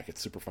don't come back. It's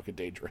super fucking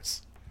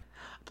dangerous.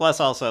 Plus,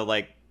 also,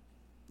 like,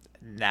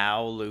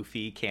 now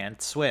Luffy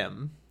can't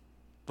swim.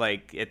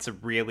 Like, it's a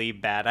really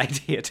bad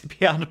idea to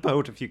be on a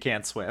boat if you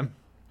can't swim.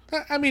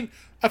 I mean,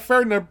 a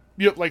fair number,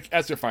 like,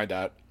 as you find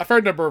out, a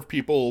fair number of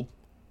people,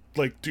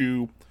 like,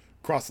 do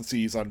cross the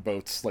seas on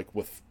boats, like,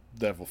 with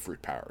devil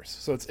fruit powers.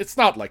 So it's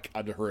not, like,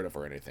 unheard of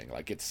or anything.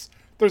 Like,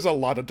 there's a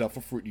lot of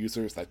devil fruit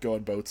users that go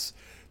on boats.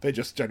 They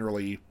just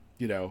generally,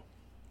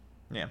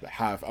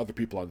 have other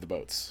people on the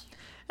boats.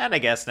 And I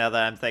guess now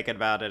that I'm thinking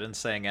about it and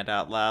saying it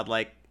out loud,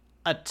 like,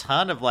 a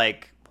ton of,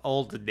 like,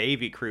 old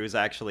Navy crews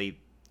actually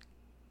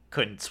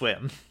couldn't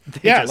swim.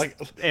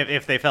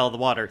 If they fell in the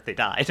water, they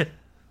died.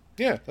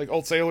 Yeah, like,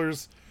 old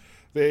sailors,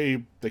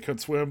 they couldn't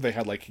swim. They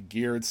had, like,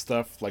 gear and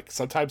stuff. Like,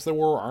 sometimes they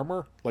wore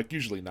armor. Like,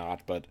 usually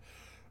not, but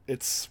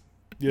it's,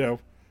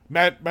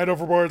 man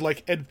overboard,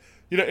 like, and,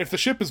 if the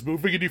ship is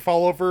moving and you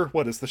fall over,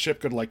 what, is the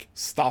ship gonna, like,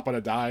 stop on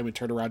a dime and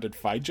turn around and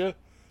find you?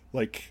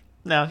 Like...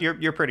 No,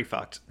 you're pretty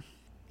fucked.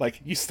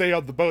 Like, you stay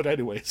on the boat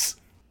anyways.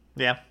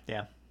 Yeah.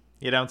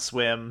 You don't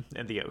swim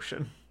in the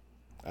ocean.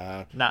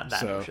 Not in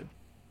that ocean.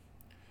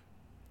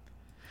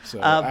 So,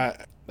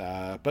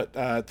 but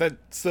then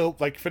still,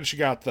 like,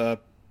 finishing out the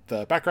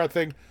background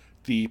thing,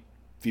 the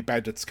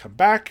bandits come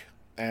back,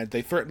 and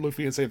they threaten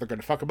Luffy and say they're going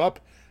to fuck him up,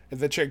 and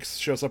then Shanks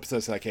shows up and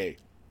says, like, hey,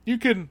 you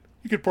can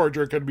pour a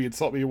drink on me,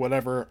 insult me,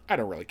 whatever, I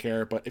don't really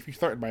care, but if you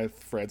threaten my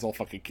friends, I'll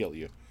fucking kill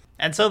you.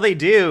 And so they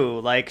do.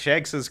 Like,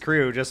 Shanks'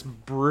 crew just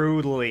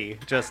brutally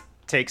just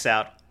takes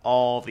out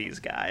all these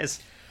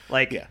guys.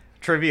 Like,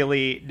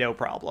 trivially, no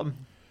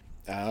problem.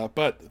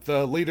 But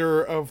the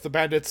leader of the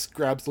bandits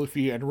grabs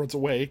Luffy and runs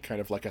away, kind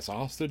of like as a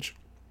hostage.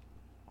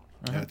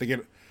 They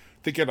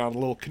get on a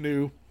little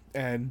canoe,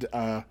 and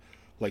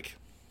like,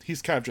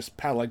 he's kind of just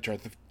paddling, trying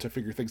to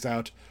figure things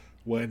out,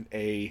 when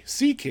a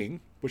sea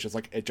king, which is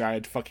like a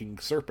giant fucking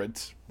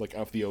serpent, like,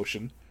 of the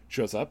ocean,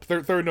 shows up.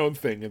 They're a known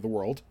thing in the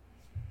world.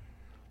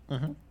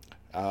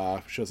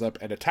 Shows up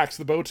and attacks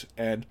the boat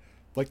and,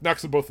 like,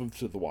 knocks them both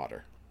into the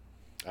water.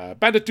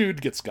 Bandit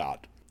dude gets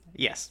got.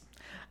 Yes.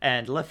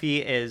 And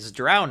Luffy is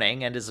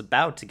drowning and is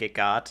about to get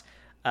got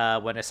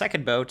when a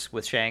second boat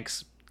with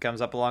Shanks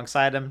comes up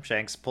alongside him.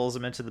 Shanks pulls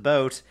him into the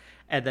boat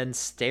and then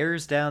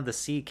stares down the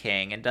Sea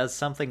King and does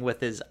something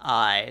with his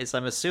eyes.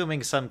 I'm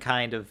assuming some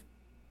kind of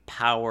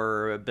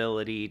power,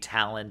 ability,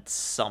 talent,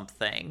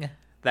 something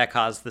that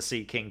caused the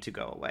Sea King to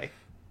go away.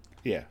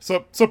 Yeah.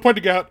 So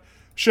pointing out,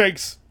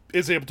 Shanks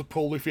is able to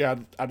pull Luffy out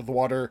of the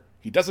water.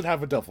 He doesn't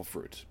have a devil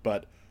fruit,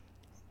 but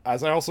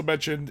as I also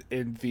mentioned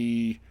in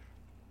the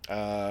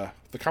the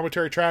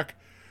commentary track,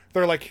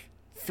 there are like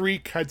 3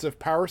 kinds of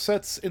power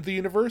sets in the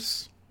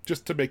universe,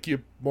 just to make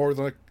you more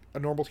than like a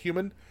normal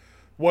human.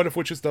 One of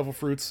which is devil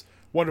fruits,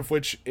 one of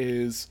which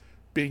is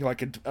being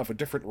like of a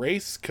different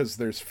race, because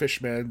there's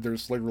fishmen,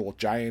 there's literal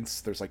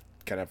giants, there's like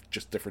kind of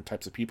just different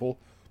types of people.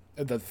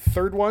 And the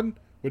third one,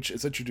 which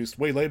is introduced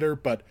way later,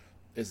 but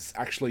is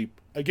actually,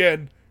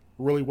 again,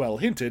 really well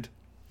hinted,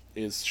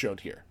 is shown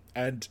here.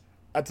 And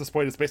at this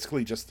point, it's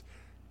basically just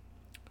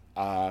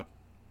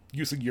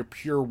using your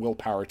pure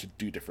willpower to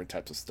do different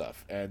types of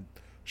stuff. And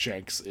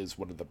Shanks is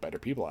one of the better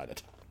people at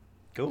it.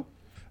 Cool.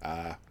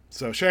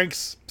 So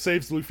Shanks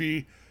saves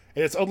Luffy,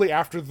 and it's only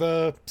after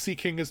the Sea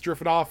King is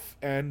driven off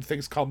and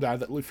things calm down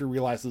that Luffy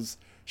realizes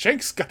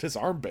Shanks got his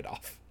arm bit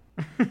off.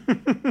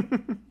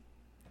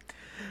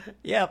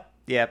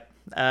 Yep.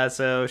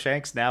 So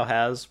Shanks now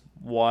has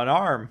 1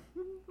 arm.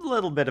 A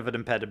little bit of an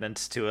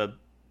impediment to a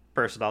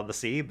person on the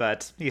sea,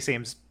 but he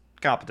seems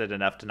competent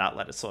enough to not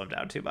let it slow him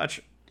down too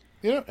much.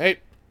 Hey,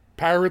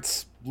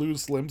 pirates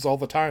lose limbs all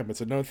the time.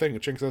 It's a known thing.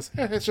 And Shanks says,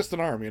 it's just an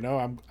arm,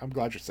 I'm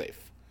glad you're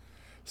safe.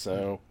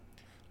 So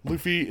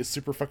Luffy is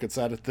super fucking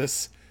sad at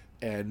this,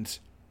 and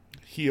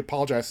he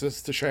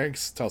apologizes to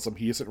Shanks, tells him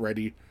he isn't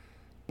ready,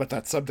 but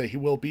that someday he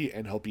will be,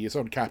 and he'll be his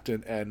own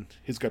captain, and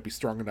he's going to be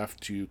strong enough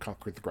to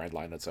conquer the Grand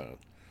Line on its own.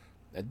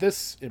 And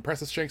this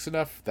impresses Shanks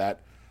enough that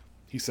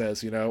he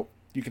says, you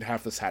can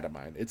have this hat of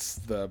mine. It's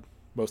the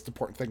most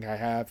important thing I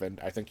have, and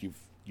I think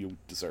you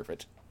deserve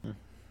it.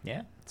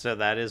 Yeah, so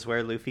that is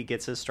where Luffy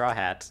gets his straw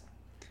hat.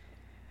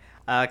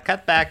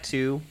 Cut back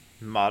to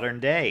modern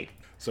day.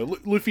 So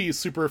Luffy is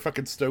super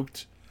fucking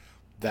stoked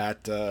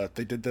that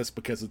they did this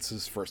because it's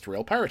his first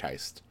real pirate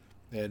heist.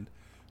 And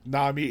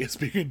Nami is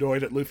being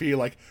annoyed at Luffy,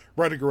 like,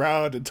 running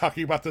around and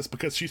talking about this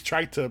because she's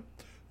trying to,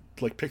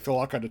 like, pick the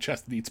lock on the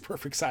chest and needs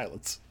perfect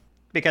silence.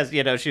 Because,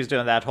 she's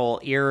doing that whole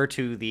ear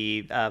to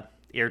the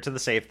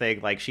safe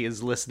thing, like she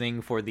is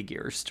listening for the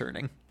gears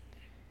turning.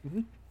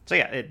 Mm-hmm. So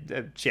yeah,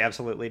 she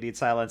absolutely needs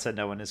silence and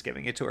no one is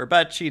giving it to her.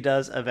 But she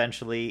does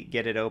eventually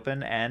get it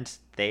open and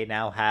they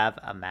now have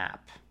a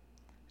map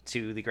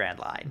to the Grand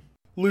Line.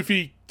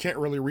 Luffy can't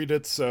really read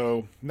it,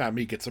 so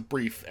Nami gets a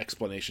brief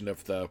explanation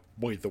of the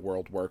way the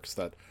world works,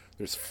 that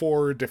there's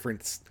 4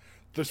 different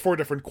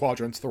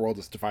quadrants the world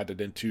is divided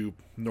into: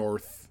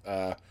 north,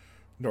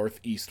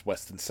 east,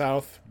 west, and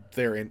south.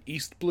 They're in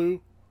East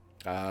Blue,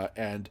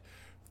 and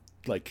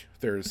like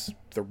there's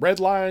the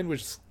red line,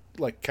 which is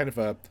like kind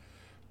of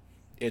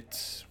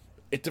it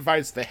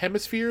divides the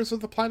hemispheres of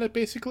the planet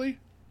basically,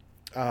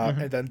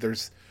 and then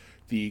there's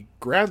the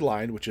Grand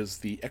Line, which is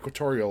the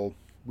equatorial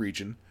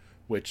region,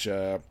 which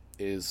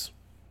is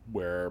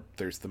where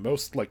there's the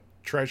most like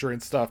treasure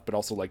and stuff, but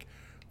also like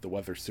the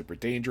weather's super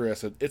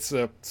dangerous. It's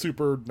a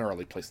super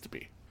gnarly place to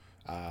be.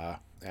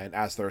 And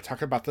as they're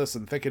talking about this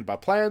and thinking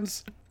about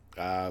plans,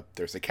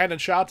 there's a cannon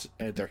shot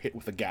and they're hit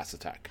with a gas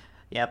attack.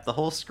 Yep, the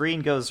whole screen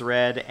goes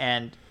red,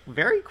 and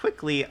very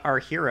quickly our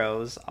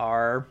heroes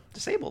are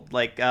disabled,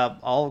 like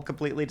all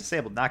completely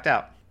disabled, knocked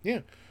out.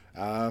 Yeah,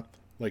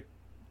 like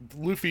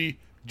Luffy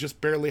just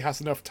barely has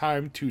enough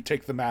time to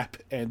take the map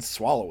and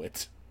swallow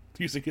it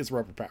using his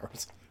rubber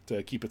powers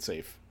to keep it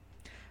safe.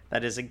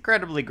 That is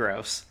incredibly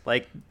gross.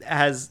 Like,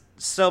 has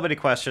so many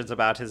questions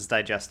about his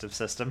digestive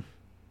system.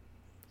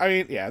 I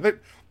mean, yeah,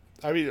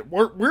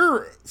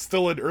 we're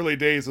still in early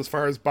days as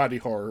far as body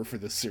horror for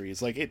this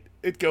series. Like,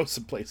 it goes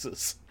some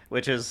places.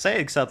 Which is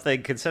saying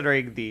something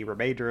considering the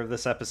remainder of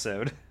this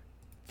episode.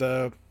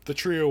 The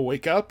trio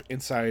wake up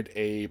inside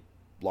a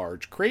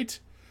large crate,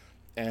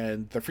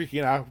 and they're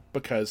freaking out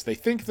because they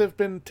think they've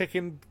been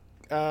taken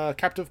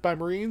captive by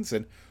Marines,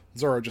 and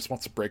Zoro just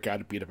wants to break out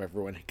and beat up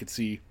everyone he can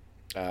see.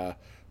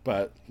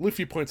 But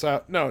Luffy points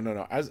out,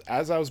 no.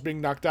 As I was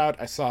being knocked out,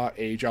 I saw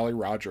a Jolly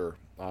Roger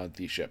on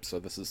the ship, so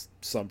this is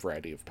some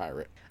variety of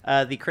pirate.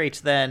 The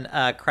crate then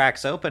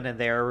cracks open, and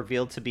they are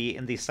revealed to be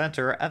in the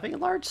center of a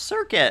large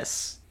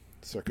circus.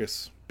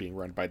 Circus being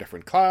run by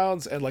different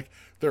clowns, and like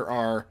there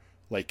are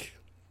like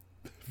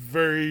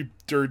very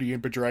dirty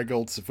and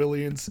bedraggled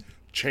civilians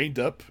chained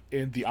up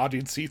in the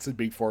audience seats and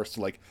being forced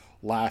to like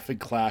laugh and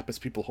clap as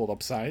people hold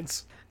up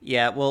signs.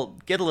 Yeah, we'll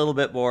get a little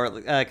bit more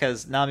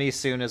because Nami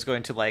soon is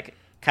going to like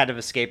kind of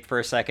escape for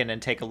a second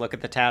and take a look at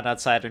the town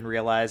outside and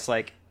realize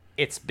like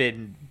it's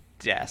been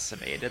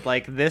decimated.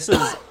 Like this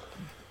is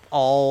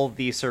all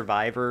the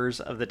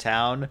survivors of the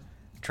town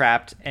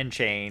trapped and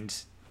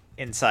chained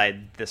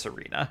inside this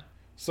arena.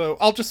 So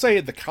I'll just say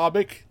in the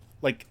comic,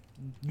 like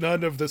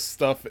none of this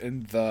stuff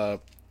in the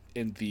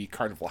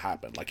carnival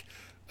happened. Like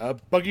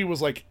Buggy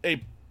was like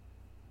a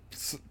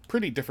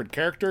pretty different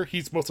character.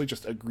 He's mostly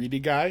just a greedy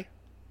guy.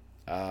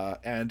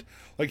 And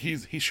like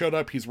he showed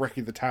up, he's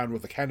wrecking the town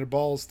with the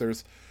cannonballs.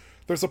 There's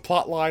a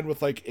plot line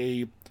with like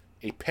a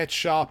pet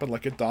shop and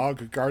like a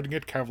dog guarding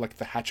it, kind of like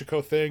the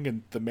Hachiko thing,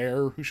 and the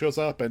mayor who shows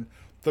up, and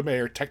the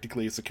mayor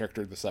technically is a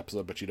character in this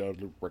episode, but you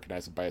don't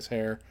recognize him by his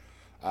hair.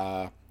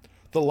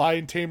 The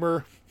lion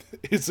tamer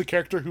is a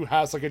character who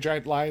has like a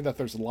giant lion that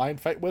there's a lion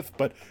fight with,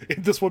 but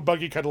in this one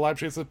Buggy kind of live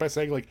chases it by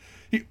saying like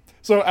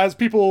so as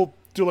people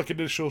do like an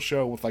initial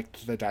show with like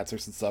the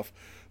dancers and stuff,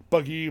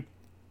 Buggy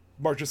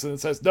marches in and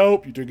says,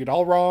 "Nope, you're doing it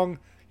all wrong.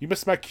 You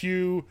missed my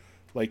cue.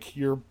 Like,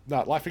 you're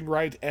not laughing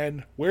right.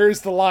 And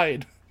where's the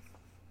line?"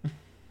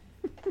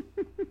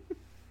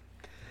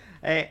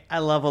 Hey, I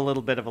love a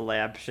little bit of a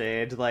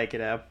lampshade. Like,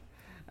 the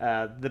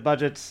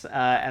budgets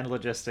and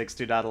logistics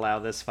do not allow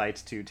this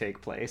fight to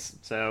take place.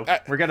 So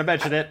we're going to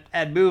mention it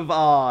and move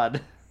on.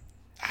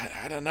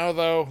 I don't know,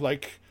 though.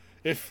 Like,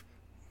 if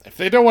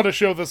they don't want to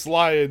show this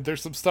lion,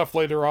 there's some stuff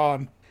later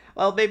on.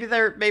 Well, maybe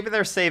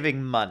they're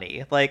saving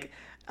money. Like,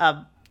 it's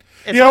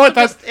you know what?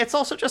 it's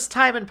also just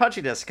time and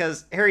punchiness.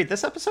 Because Harry,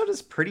 this episode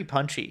is pretty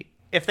punchy.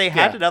 If they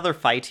had another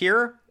fight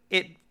here,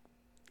 it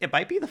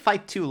might be the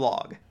fight too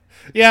long.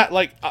 Yeah,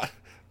 like,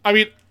 I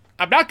mean,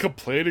 I'm not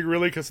complaining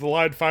really because the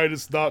lion fight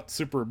is not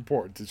super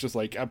important. It's just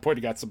like I'm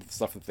pointing out some of the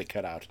stuff that they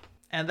cut out,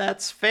 and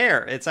that's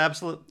fair. It's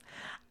absolute.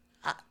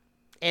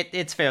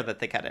 It's fair that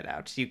they cut it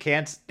out. You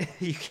can't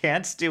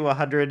do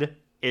 100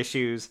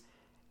 issues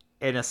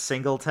in a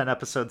single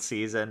 10-episode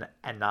season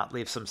and not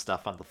leave some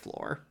stuff on the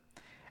floor.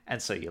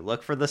 And so you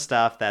look for the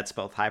stuff that's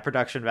both high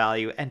production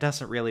value and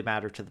doesn't really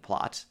matter to the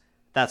plot.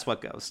 That's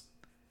what goes.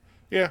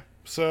 Yeah,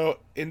 so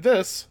in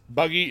this,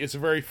 Buggy is a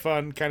very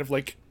fun, kind of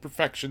like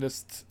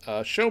perfectionist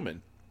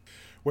showman,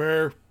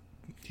 where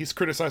he's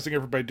criticizing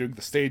everybody doing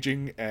the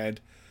staging, and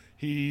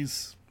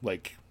he's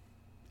like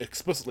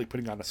explicitly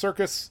putting on a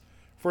circus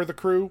for the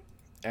crew,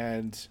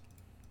 and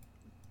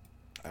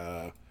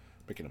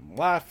making them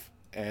laugh,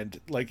 and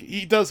like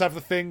he does have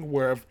the thing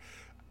where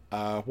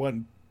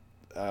when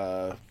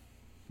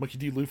Monkey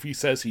D. Luffy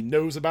says he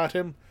knows about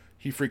him,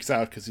 he freaks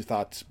out because he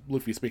thought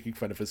Luffy's making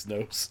fun of his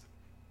nose.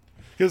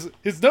 Because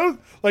his nose,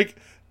 like,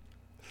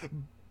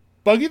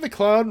 Buggy the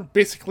Clown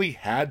basically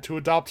had to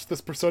adopt this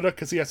persona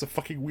because he has a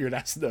fucking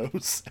weird-ass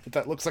nose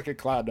that looks like a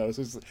clown nose.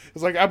 It's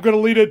like, I'm going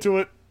to lean into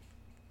it.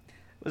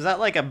 Was that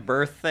like a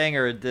birth thing,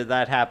 or did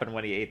that happen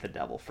when he ate the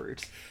devil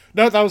fruit?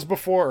 No, that was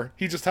before.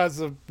 He just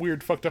has a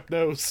weird, fucked-up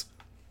nose.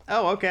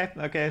 Oh, okay.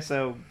 Okay,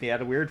 so he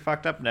had a weird,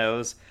 fucked-up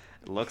nose.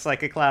 It looks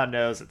like a clown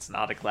nose. It's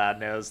not a clown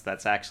nose.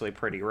 That's actually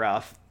pretty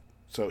rough.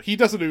 So he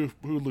doesn't know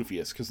who Luffy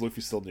is, because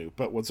Luffy's still new.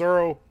 But when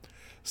Zoro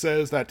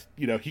says that,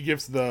 you know, he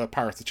gives the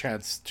pirates a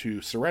chance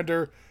to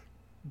surrender,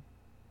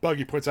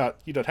 Buggy points out,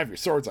 you don't have your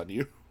swords on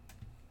you.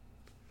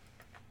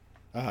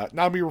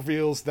 Nami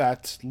reveals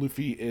that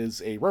Luffy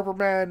is a rubber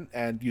man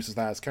and uses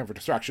that as kind of a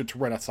distraction to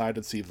run outside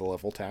and see the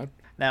level town.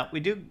 Now,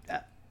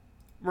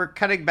 we're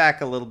cutting back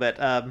a little bit.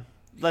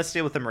 Let's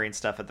deal with the marine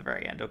stuff at the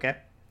very end, okay?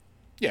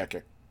 Yeah,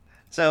 okay.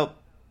 So,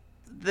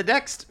 the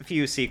next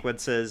few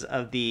sequences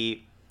of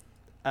the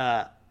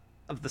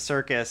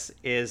circus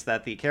is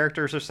that the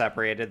characters are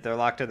separated. They're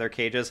locked in their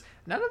cages.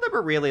 None of them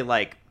are really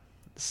like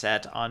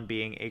set on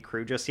being a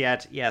crew just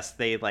yet. Yes,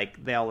 they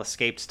all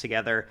escaped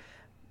together,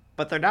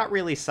 but they're not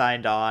really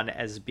signed on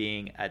as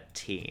being a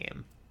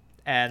team.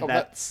 And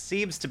that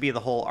seems to be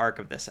the whole arc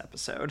of this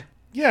episode.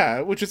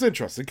 Yeah, which is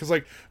interesting because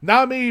like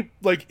Nami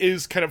like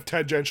is kind of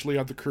tangentially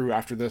on the crew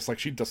after this. Like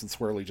she doesn't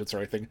swear allegiance or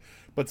anything,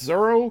 but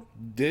Zoro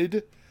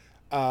did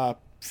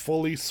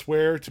fully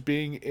swear to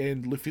being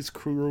in Luffy's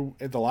crew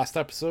in the last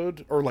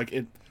episode, or like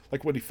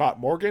when he fought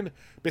Morgan,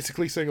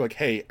 basically saying like,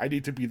 hey, I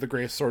need to be the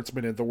greatest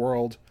swordsman in the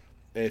world.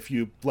 If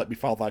you let me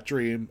follow that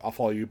dream, I'll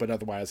follow you, but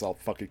otherwise I'll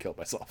fucking kill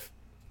myself.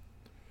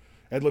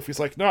 And Luffy's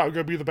like, no, I'm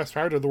gonna be the best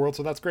pirate in the world,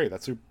 so that's great,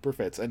 that super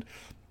fits. And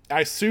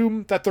I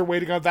assume that they're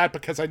waiting on that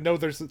because I know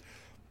there's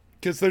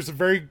a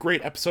very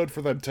great episode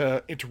for them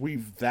to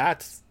interweave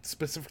that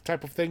specific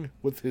type of thing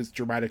with his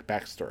dramatic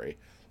backstory.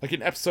 Like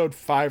in episode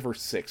 5 or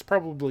 6,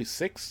 probably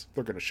 6,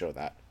 they're going to show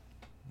that.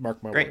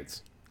 Mark my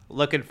words.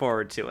 Looking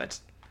forward to it.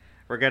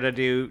 We're going to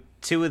do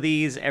 2 of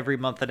these every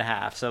month and a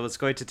half, so it's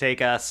going to take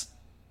us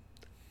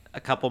a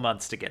couple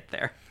months to get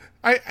there.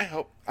 I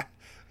hope.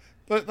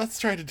 Let's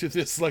try to do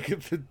this like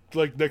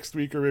next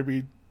week or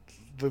maybe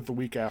the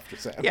week after,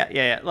 Sam.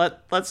 Yeah.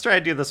 Let's try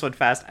and do this one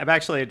fast. I'm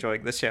actually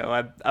enjoying the show.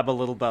 I'm a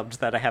little bummed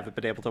that I haven't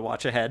been able to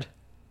watch ahead.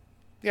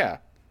 Yeah.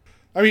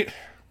 I mean,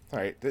 all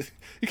right,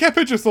 you can't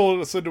picture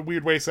this in a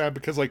weird way, Sam,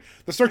 because like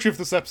the structure of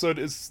this episode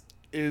is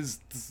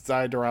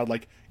designed around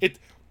like it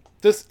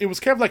was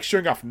kind of like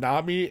showing off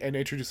Nami and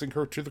introducing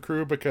her to the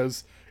crew,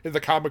 because in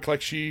the comic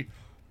like she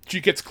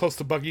gets close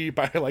to Buggy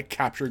by like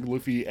capturing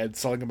Luffy and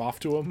selling him off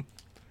to him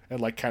and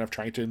like kind of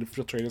trying to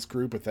infiltrate his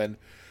crew, but then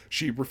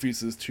she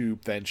refuses to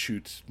then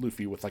shoot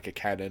Luffy with like a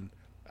cannon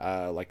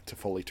like to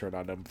fully turn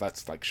on him.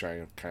 That's like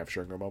showing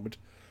her moment.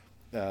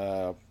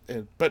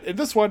 But in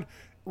this one,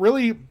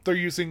 really, they're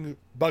using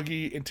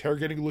Buggy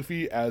interrogating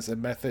Luffy as a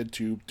method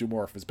to do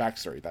more of his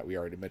backstory that we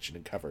already mentioned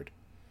and covered.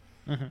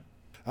 Mm-hmm.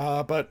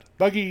 But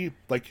Buggy,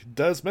 like,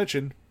 does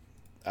mention...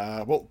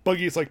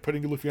 Buggy is, like,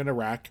 putting Luffy on a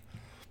rack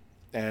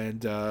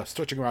and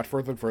stretching him out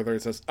further and further.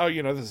 It says, oh,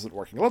 this isn't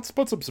working. Let's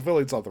put some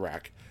civilians on the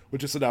rack,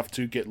 which is enough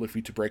to get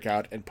Luffy to break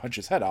out and punch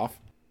his head off.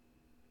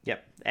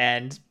 Yep,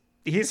 and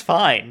he's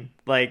fine.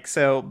 Like,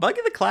 so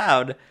Buggy the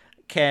Cloud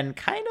can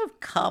kind of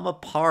come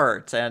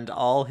apart and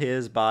all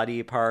his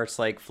body parts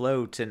like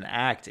float and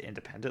act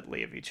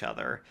independently of each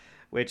other,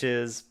 which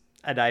is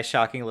a nice,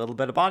 shocking little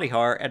bit of body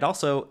horror, and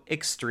also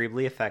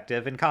extremely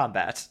effective in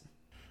combat.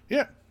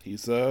 Yeah,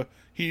 he's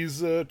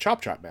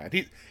Chop Chop Man.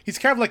 He's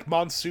kind of like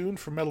Monsoon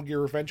from Metal Gear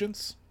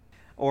Revengeance.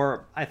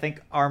 Or I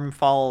think Arm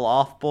Fall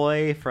Off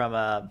Boy from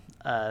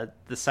the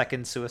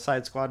second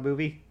Suicide Squad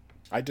movie.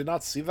 I did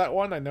not see that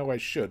one. I know I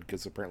should,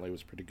 because apparently it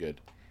was pretty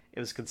good. It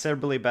was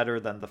considerably better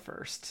than the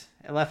first.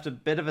 It left a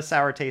bit of a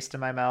sour taste in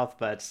my mouth,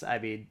 but I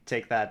mean,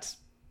 take that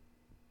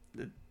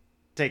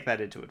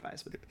into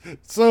advisement.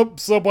 So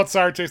what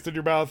sour taste in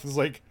your mouth is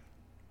like,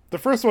 the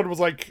first one was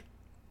like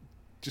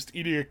just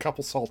eating a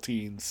couple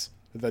saltines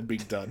and then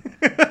being done.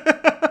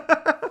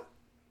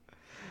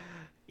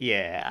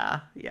 Yeah.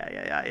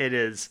 It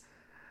is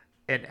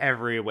in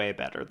every way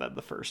better than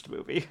the first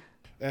movie.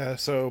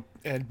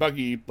 And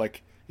Buggy,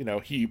 like, you know,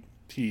 he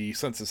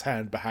sends his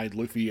hand behind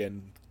Luffy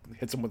and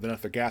hits him with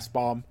another gas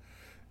bomb,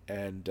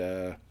 and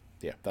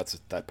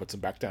that puts him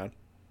back down.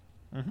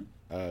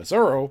 Mm-hmm.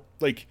 Zoro,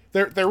 like,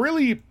 they're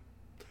really,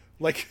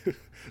 like,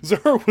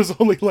 Zoro was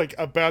only like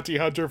a bounty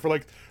hunter for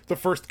like the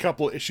first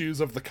couple issues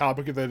of the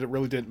comic, and then it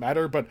really didn't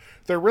matter. But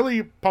they're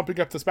really pumping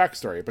up this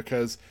backstory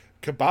because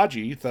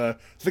Kabaji,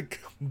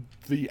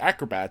 the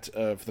acrobat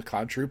of the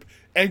clown troupe,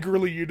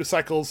 angrily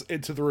unicycles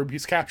into the room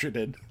he's captured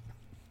in,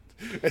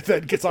 and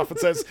then gets off and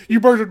says, "You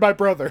murdered my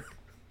brother."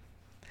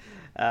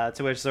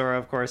 To which Zoro,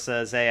 of course,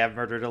 says, "Hey, I've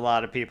murdered a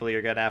lot of people.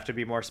 You're gonna have to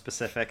be more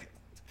specific."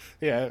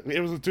 Yeah,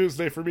 it was a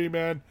Tuesday for me,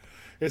 man.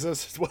 It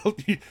says, well,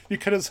 you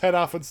cut his head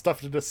off and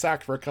stuffed it in a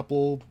sack for a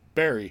couple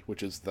berry,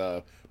 which is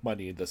the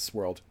money in this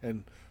world.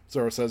 And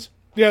Zoro says,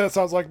 "Yeah, that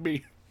sounds like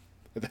me."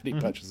 And then he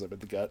punches him in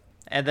the gut.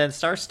 And then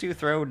starts to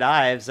throw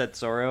knives at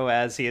Zoro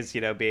as he is,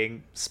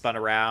 being spun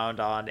around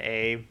on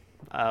a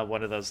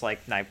one of those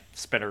like knife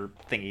spinner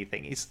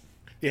thingies.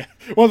 Yeah,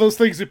 one of those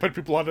things you put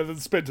people on and then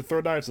spin to throw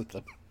knives at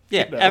them.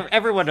 Yeah,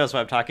 everyone knows what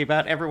I'm talking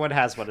about. Everyone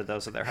has one of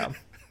those in their home.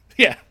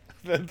 Yeah,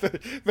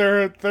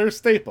 they're a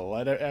staple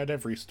at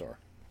every store.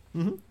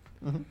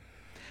 Mm-hmm. Mm-hmm.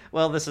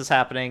 Well, this is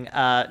happening.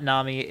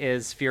 Nami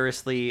is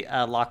furiously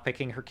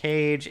lockpicking her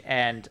cage,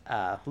 and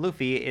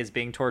Luffy is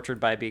being tortured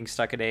by being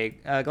stuck in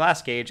a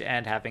glass cage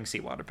and having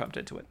seawater pumped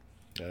into it.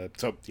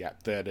 So,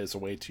 that is a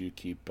way to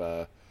keep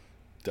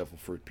devil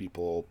fruit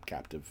people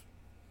captive.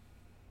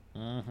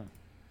 Mm-hmm.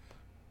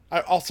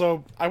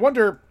 I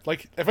wonder,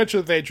 like,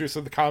 eventually they introduce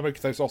in the comic,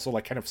 there's also,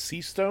 like, kind of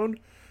sea stone,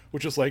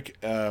 which is, like,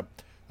 a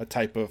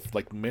type of,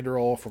 like,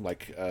 mineral from,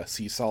 like,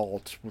 sea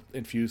salt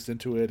infused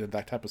into it and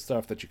that type of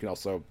stuff that you can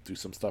also do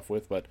some stuff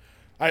with. But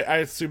I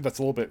assume that's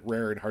a little bit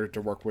rare and harder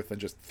to work with than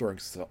just throwing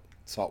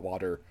salt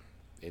water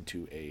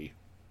into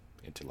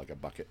like, a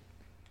bucket.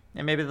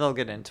 And maybe they'll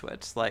get into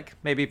it. Like,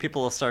 maybe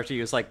people will start to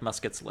use, like,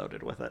 muskets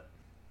loaded with it.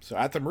 So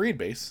at the Marine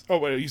base... Oh,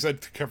 wait, you said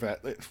to cover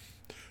that.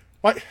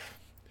 What?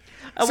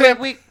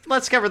 Sam,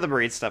 let's cover the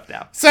Marine stuff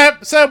now. Sam,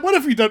 what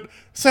have you done?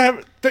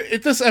 Sam,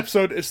 this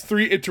episode is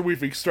 3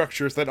 interweaving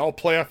structures that all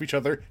play off each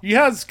other. You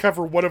have to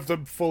cover one of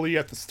them fully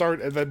at the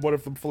start and then one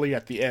of them fully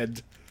at the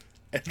end.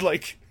 And,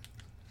 like...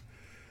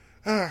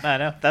 I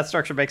know. That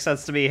structure makes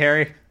sense to me,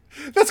 Harry.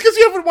 That's because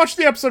you haven't watched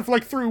the episode for,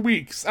 like, 3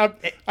 weeks. I'm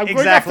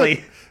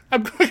exactly.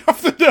 I'm going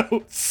off the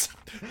notes.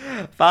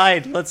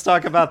 Fine, let's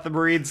talk about the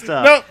Marine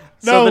stuff. No,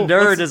 so the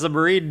nerd is a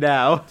Marine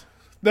now.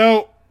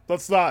 No,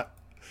 let's not.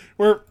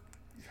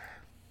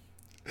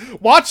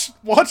 Watch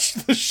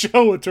the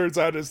show, it turns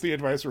out, is the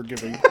advice we're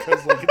giving,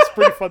 because, like, it's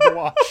pretty fun to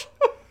watch.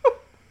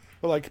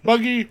 But, like,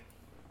 Buggy,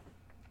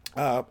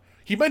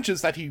 he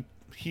mentions that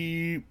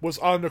he was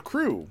on a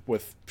crew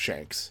with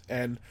Shanks,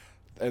 and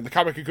the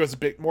comic goes a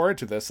bit more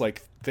into this.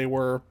 Like, they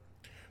were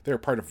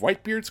part of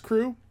Whitebeard's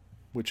crew,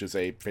 which is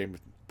a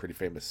pretty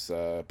famous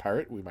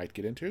pirate we might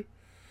get into,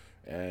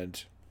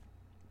 and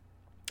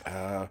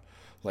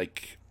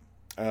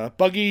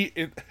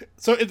Buggy,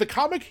 so in the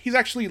comic, he's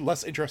actually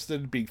less interested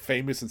in being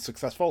famous and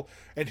successful,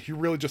 and he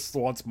really just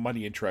wants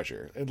money and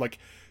treasure. And, like,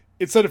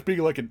 instead of being,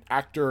 like, an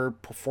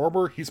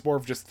actor-performer, he's more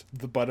of just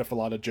the butt of a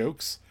lot of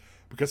jokes,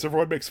 because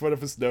everyone makes fun of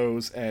his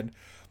nose, and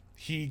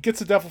he gets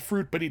a devil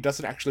fruit, but he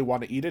doesn't actually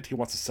want to eat it. He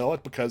wants to sell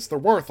it, because they're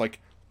worth, like,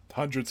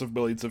 hundreds of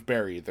millions of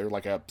berry. They're,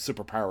 like, a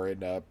superpower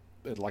in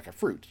like, a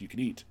fruit you can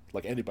eat,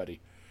 like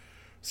anybody.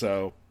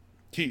 So...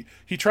 He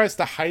tries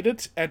to hide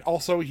it, and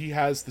also he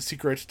has the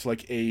secret to,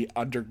 like, a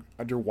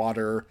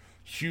underwater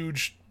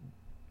huge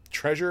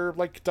treasure,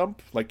 like,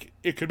 dump. Like,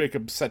 it could make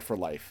him set for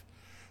life.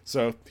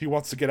 So he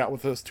wants to get out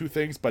with those 2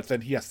 things, but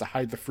then he has to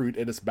hide the fruit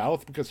in his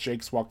mouth because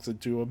Shanks walks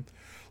into him,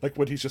 like,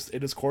 when he's just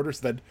in his quarters.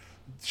 Then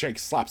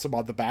Shanks slaps him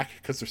on the back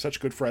because they're such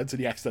good friends,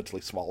 and he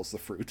accidentally swallows the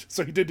fruit.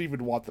 So he didn't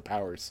even want the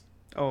powers.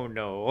 Oh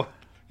no.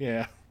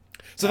 Yeah.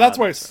 So that's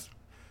why.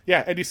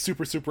 Yeah, and he's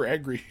super, super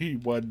angry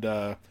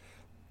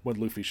when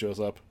Luffy shows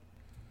up.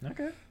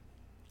 Okay.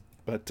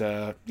 But,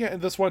 in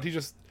this one, he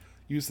just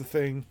used the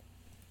thing.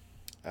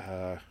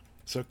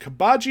 So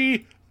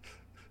Kabaji,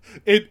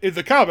 in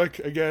the comic,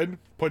 again,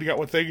 pointing out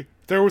one thing,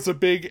 there was a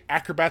big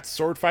acrobat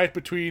sword fight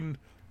between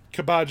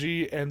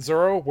Kabaji and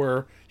Zoro,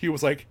 where he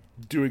was, like,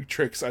 doing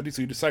tricks on his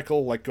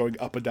unicycle, like, going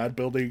up and down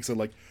buildings, and,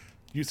 like,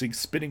 using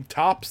spinning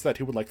tops that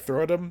he would, like,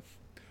 throw at him.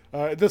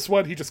 This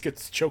one, he just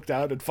gets choked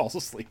out and falls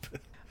asleep.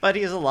 But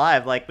he's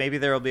alive. Like, maybe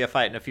there will be a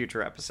fight in a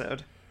future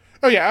episode.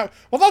 Oh yeah,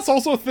 well that's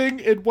also a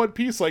thing in One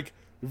Piece, like,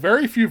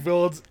 very few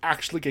villains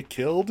actually get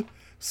killed,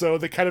 so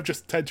they kind of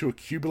just tend to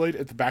accumulate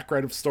at the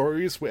background of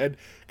stories, and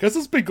because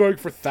it's been going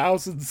for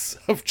thousands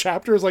of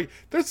chapters, like,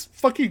 there's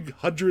fucking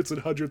hundreds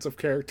and hundreds of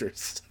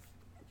characters.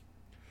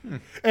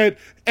 And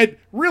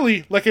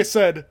really, like I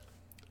said,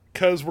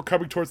 because we're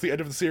coming towards the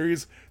end of the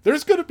series,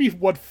 there's gonna be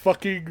one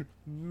fucking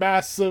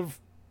massive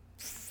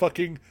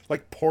fucking,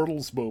 like,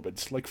 Portals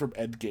moment, like from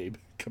Endgame,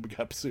 coming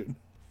up soon.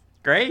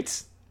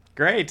 Great.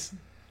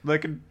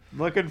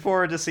 Looking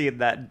forward to seeing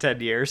that in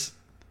 10 years.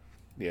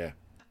 Yeah.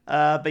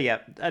 But yeah,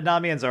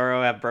 Nami and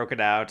Zoro have broken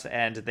out,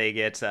 and they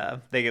get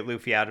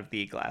Luffy out of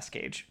the glass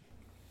cage.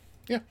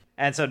 Yeah.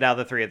 And so now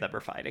the three of them are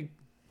fighting.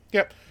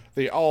 Yep.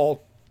 They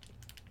all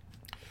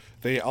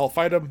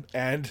fight him,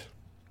 and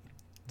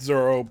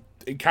Zoro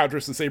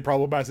encounters the same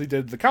problem as he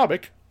did in the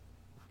comic,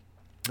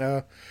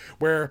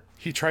 where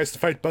he tries to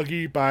fight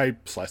Buggy by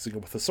slicing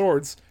him with the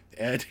swords,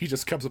 and he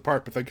just comes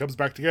apart, but then comes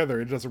back together,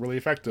 and it doesn't really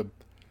affect him.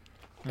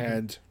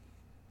 And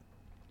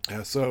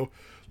so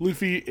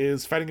Luffy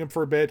is fighting him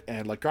for a bit,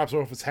 and like grabs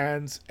him off his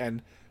hands,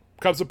 and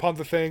comes upon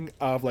the thing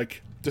of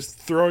like just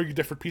throwing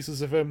different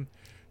pieces of him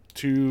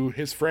to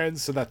his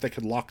friends so that they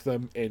can lock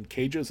them in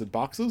cages and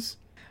boxes.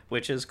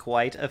 Which is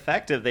quite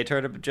effective. They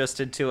turn him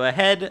just into a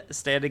head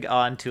standing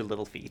on two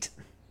little feet.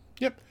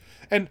 Yep.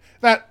 And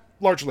that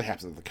largely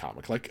happens in the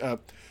comic. Like,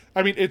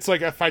 I mean, it's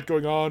like a fight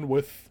going on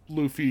with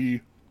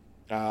Luffy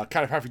kind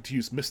of having to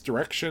use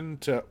misdirection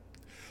to,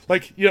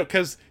 like, you know,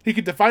 because he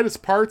can divide his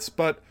parts,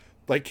 but,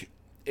 like,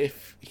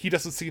 if he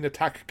doesn't see an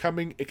attack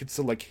coming, it can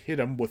still, like, hit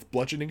him with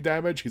bludgeoning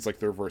damage. He's like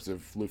the reverse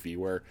of Luffy,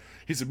 where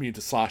he's immune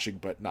to slashing,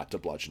 but not to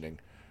bludgeoning.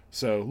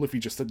 So Luffy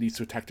just needs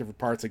to attack different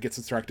parts and gets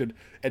distracted.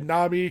 And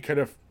Nami kind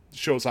of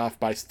shows off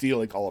by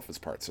stealing all of his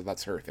parts, so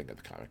that's her thing in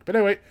the comic. But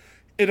anyway,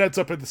 it ends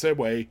up in the same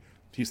way.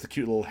 He's the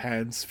cute little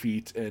hands,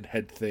 feet, and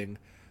head thing,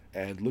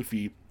 and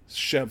Luffy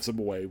shoves him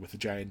away with a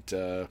giant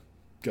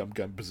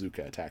gum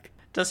bazooka attack.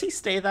 Does he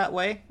stay that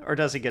way, or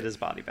does he get his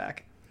body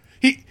back?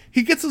 He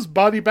gets his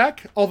body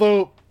back,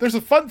 although there's a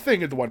fun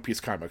thing in the One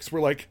Piece comics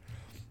where, like,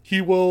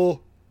 he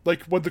will,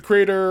 like, when the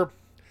creator,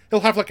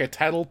 he'll have, like, a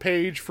title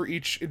page for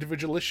each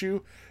individual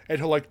issue, and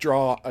he'll, like,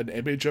 draw an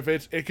image of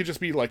it. It could just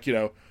be, like, you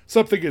know,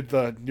 something in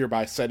the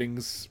nearby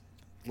settings,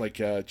 like,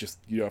 just,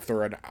 you know, if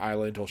they're on an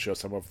island, he'll show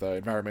some of the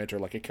environment or,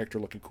 like, a character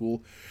looking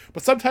cool.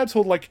 But sometimes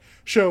he'll, like,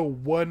 show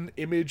one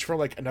image from,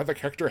 like, another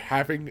character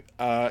having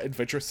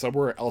adventure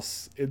somewhere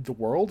else in the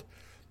world.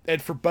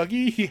 And for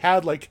Buggy, he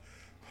had, like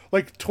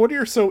 20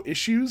 or so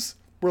issues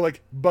where,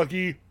 like,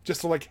 Buggy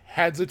just, like,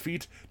 hands and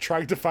feet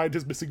trying to find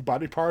his missing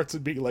body parts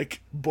and being,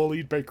 like,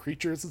 bullied by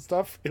creatures and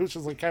stuff. It was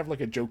just, like, kind of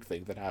like a joke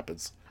thing that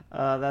happens.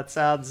 That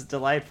sounds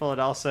delightful and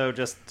also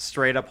just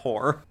straight up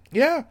horror.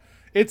 Yeah,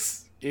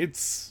 it's a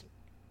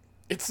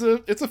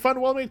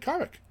fun, well-made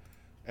comic,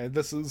 and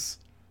this is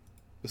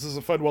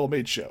a fun,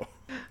 well-made show.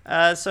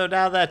 So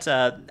now that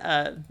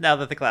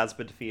the cloud's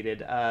been defeated,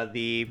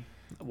 the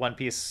One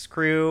Piece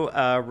crew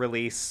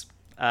release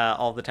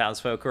all the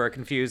townsfolk who are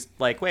confused,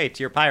 like, wait,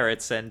 you're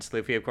pirates, and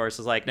Luffy, of course,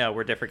 is like, no,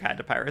 we're different kind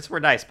of pirates. We're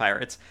nice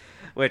pirates,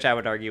 which I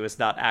would argue is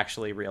not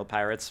actually real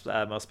pirates.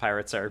 Most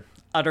pirates are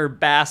utter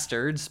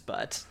bastards,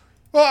 but...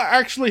 Well,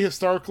 actually,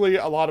 historically,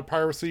 a lot of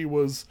piracy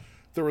was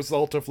the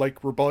result of,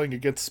 like, rebelling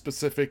against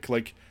specific,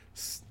 like,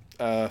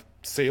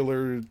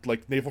 sailor,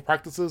 like, naval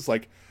practices.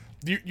 Like,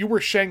 you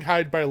were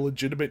shanghaied by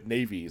legitimate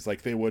navies.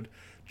 Like, they would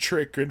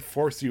trick and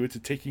force you into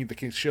taking the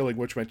king's shilling,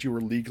 which meant you were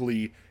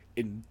legally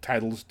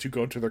entitled to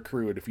go into their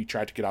crew, and if you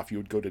tried to get off, you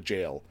would go to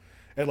jail.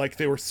 And, like,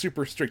 they were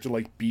super strict and,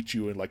 like, beat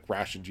you and, like,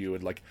 rationed you,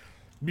 and, like,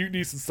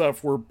 mutinies and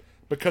stuff were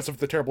because of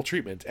the terrible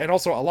treatment. And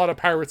also, a lot of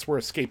pirates were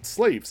escaped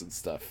slaves and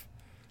stuff.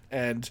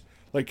 And,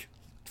 like,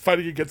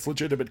 fighting against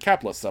legitimate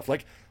capitalist stuff.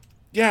 Like,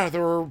 yeah,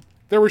 there were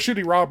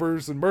shitty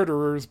robbers and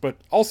murderers, but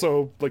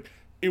also, like,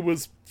 it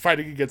was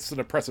fighting against an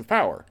oppressive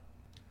power.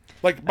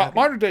 Like,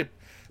 okay.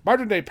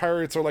 Modern day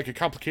pirates are, like, a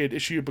complicated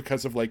issue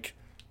because of, like,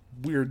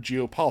 weird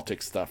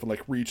geopolitics stuff and,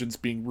 like, regions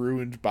being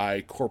ruined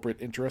by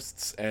corporate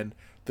interests and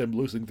them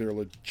losing their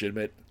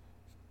legitimate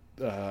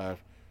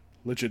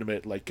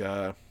like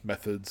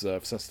methods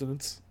of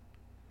sustenance.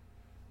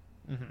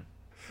 Mm-hmm.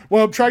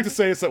 What I'm trying to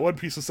say is that One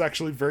Piece is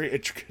actually very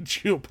intricate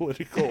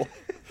geopolitical.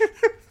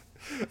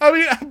 I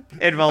mean,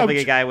 involving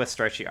a guy with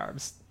stretchy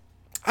arms.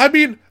 I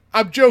mean,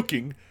 I'm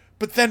joking,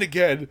 but then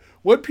again,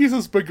 One Piece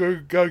has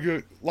been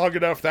going long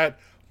enough that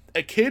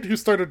a kid who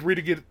started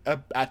reading it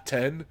at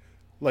 10,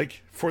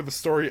 like, for the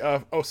story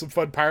of, oh, some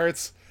fun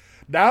pirates,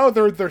 now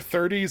they're in their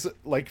 30s,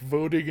 like,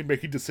 voting and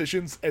making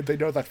decisions, and they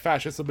know that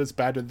fascism is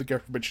bad and the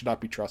government should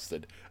not be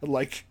trusted.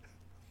 Like,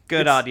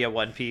 good on you,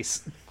 One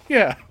Piece.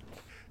 Yeah.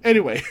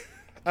 Anyway,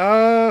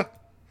 and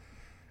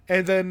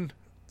then,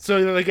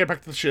 so they get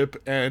back to the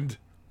ship, and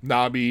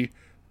Nami,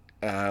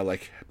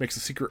 like, makes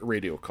a secret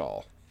radio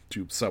call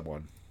to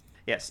someone.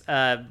 Yes,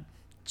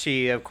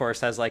 she, of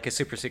course, has, like, a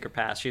super secret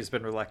past. She's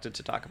been reluctant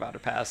to talk about her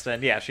past,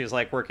 and yeah, she's,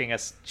 like, working a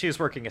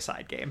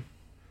side game.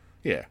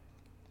 Yeah.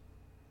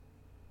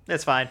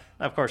 It's fine.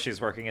 Of course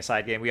she's working a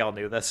side game. We all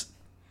knew this.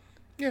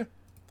 Yeah.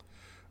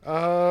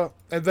 And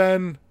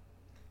then,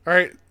 all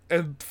right,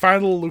 and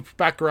final loop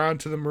back around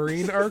to the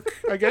Marine arc,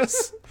 I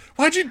guess.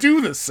 Why'd you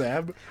do this,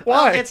 Sam?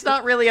 Why? Well, it's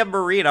not really a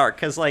Marine arc,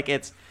 because, like,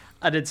 it's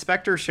an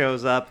inspector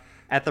shows up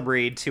at the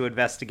Marine to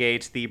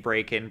investigate the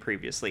break-in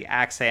previously.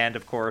 Axehand,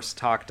 of course,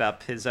 talked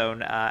up his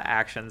own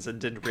actions and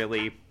didn't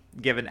really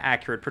give an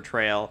accurate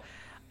portrayal.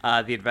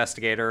 The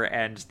investigator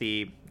and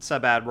the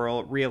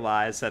sub-admiral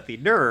realize that the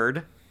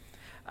nerd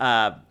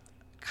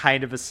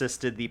kind of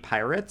assisted the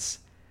pirates,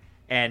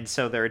 and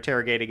so they're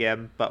interrogating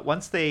him. But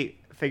once they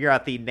figure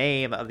out the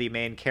name of the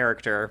main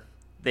character,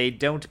 they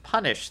don't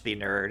punish the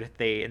nerd.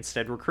 They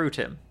instead recruit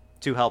him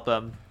to help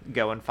him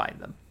go and find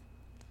them.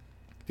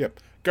 Yep.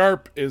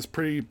 Garp is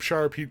pretty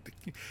sharp.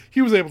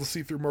 He was able to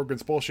see through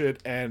Morgan's bullshit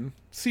and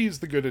sees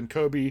the good in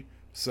Kobe.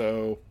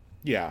 So,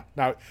 yeah.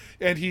 Now,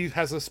 and he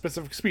has a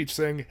specific speech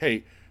saying,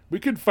 hey, we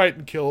could fight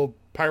and kill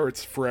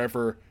pirates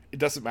forever. It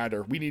doesn't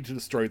matter. We need to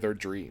destroy their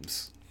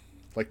dreams.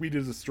 Like, we need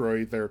to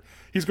destroy their...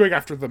 He's going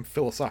after them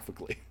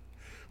philosophically.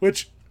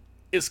 Which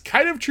is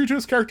kind of true to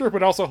his character,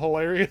 but also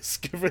hilarious,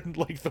 given,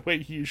 like, the way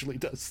he usually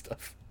does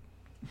stuff.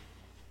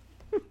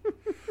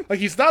 Like,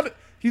 he's not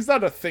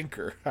a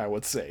thinker, I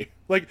would say.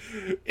 Like,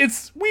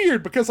 it's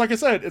weird, because, like I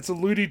said, it's a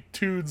Looney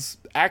Tunes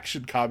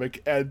action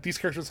comic, and these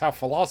characters have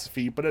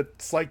philosophy, but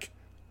it's, like,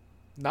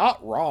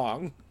 not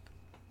wrong.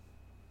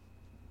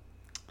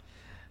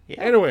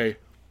 Yeah. Anyway.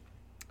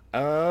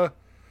 So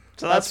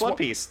that's One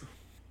Piece.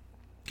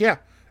 Yeah.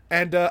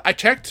 And I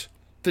checked.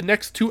 The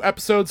next 2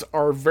 episodes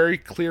are very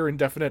clear and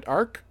definite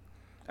arc.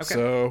 Okay.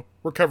 So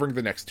we're covering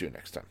the next 2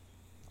 next time.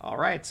 All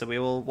right. So we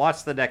will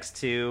watch the next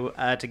 2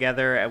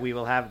 together, and we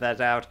will have that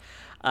out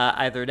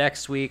either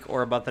next week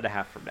or a month and a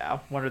half from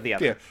now. One or the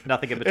other. Yeah.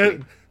 Nothing in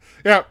between.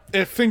 Yeah.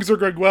 If things are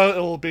going well,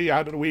 it'll be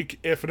out in a week.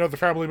 If another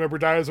family member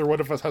dies or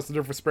one of us has a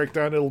nervous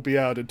breakdown, it'll be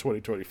out in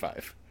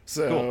 2025.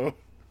 So... Cool.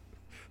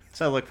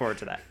 So look forward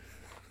to that.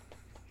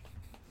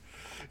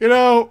 You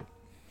know,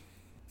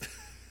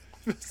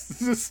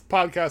 this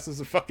podcast is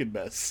a fucking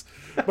mess.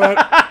 But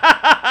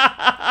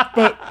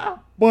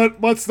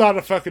what's not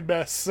a fucking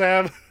mess,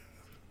 Sam?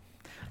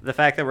 The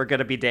fact that we're going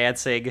to be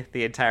dancing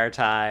the entire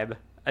time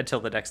until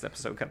the next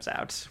episode comes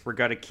out. We're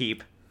going to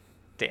keep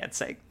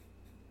dancing.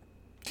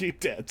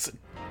 Keep dancing.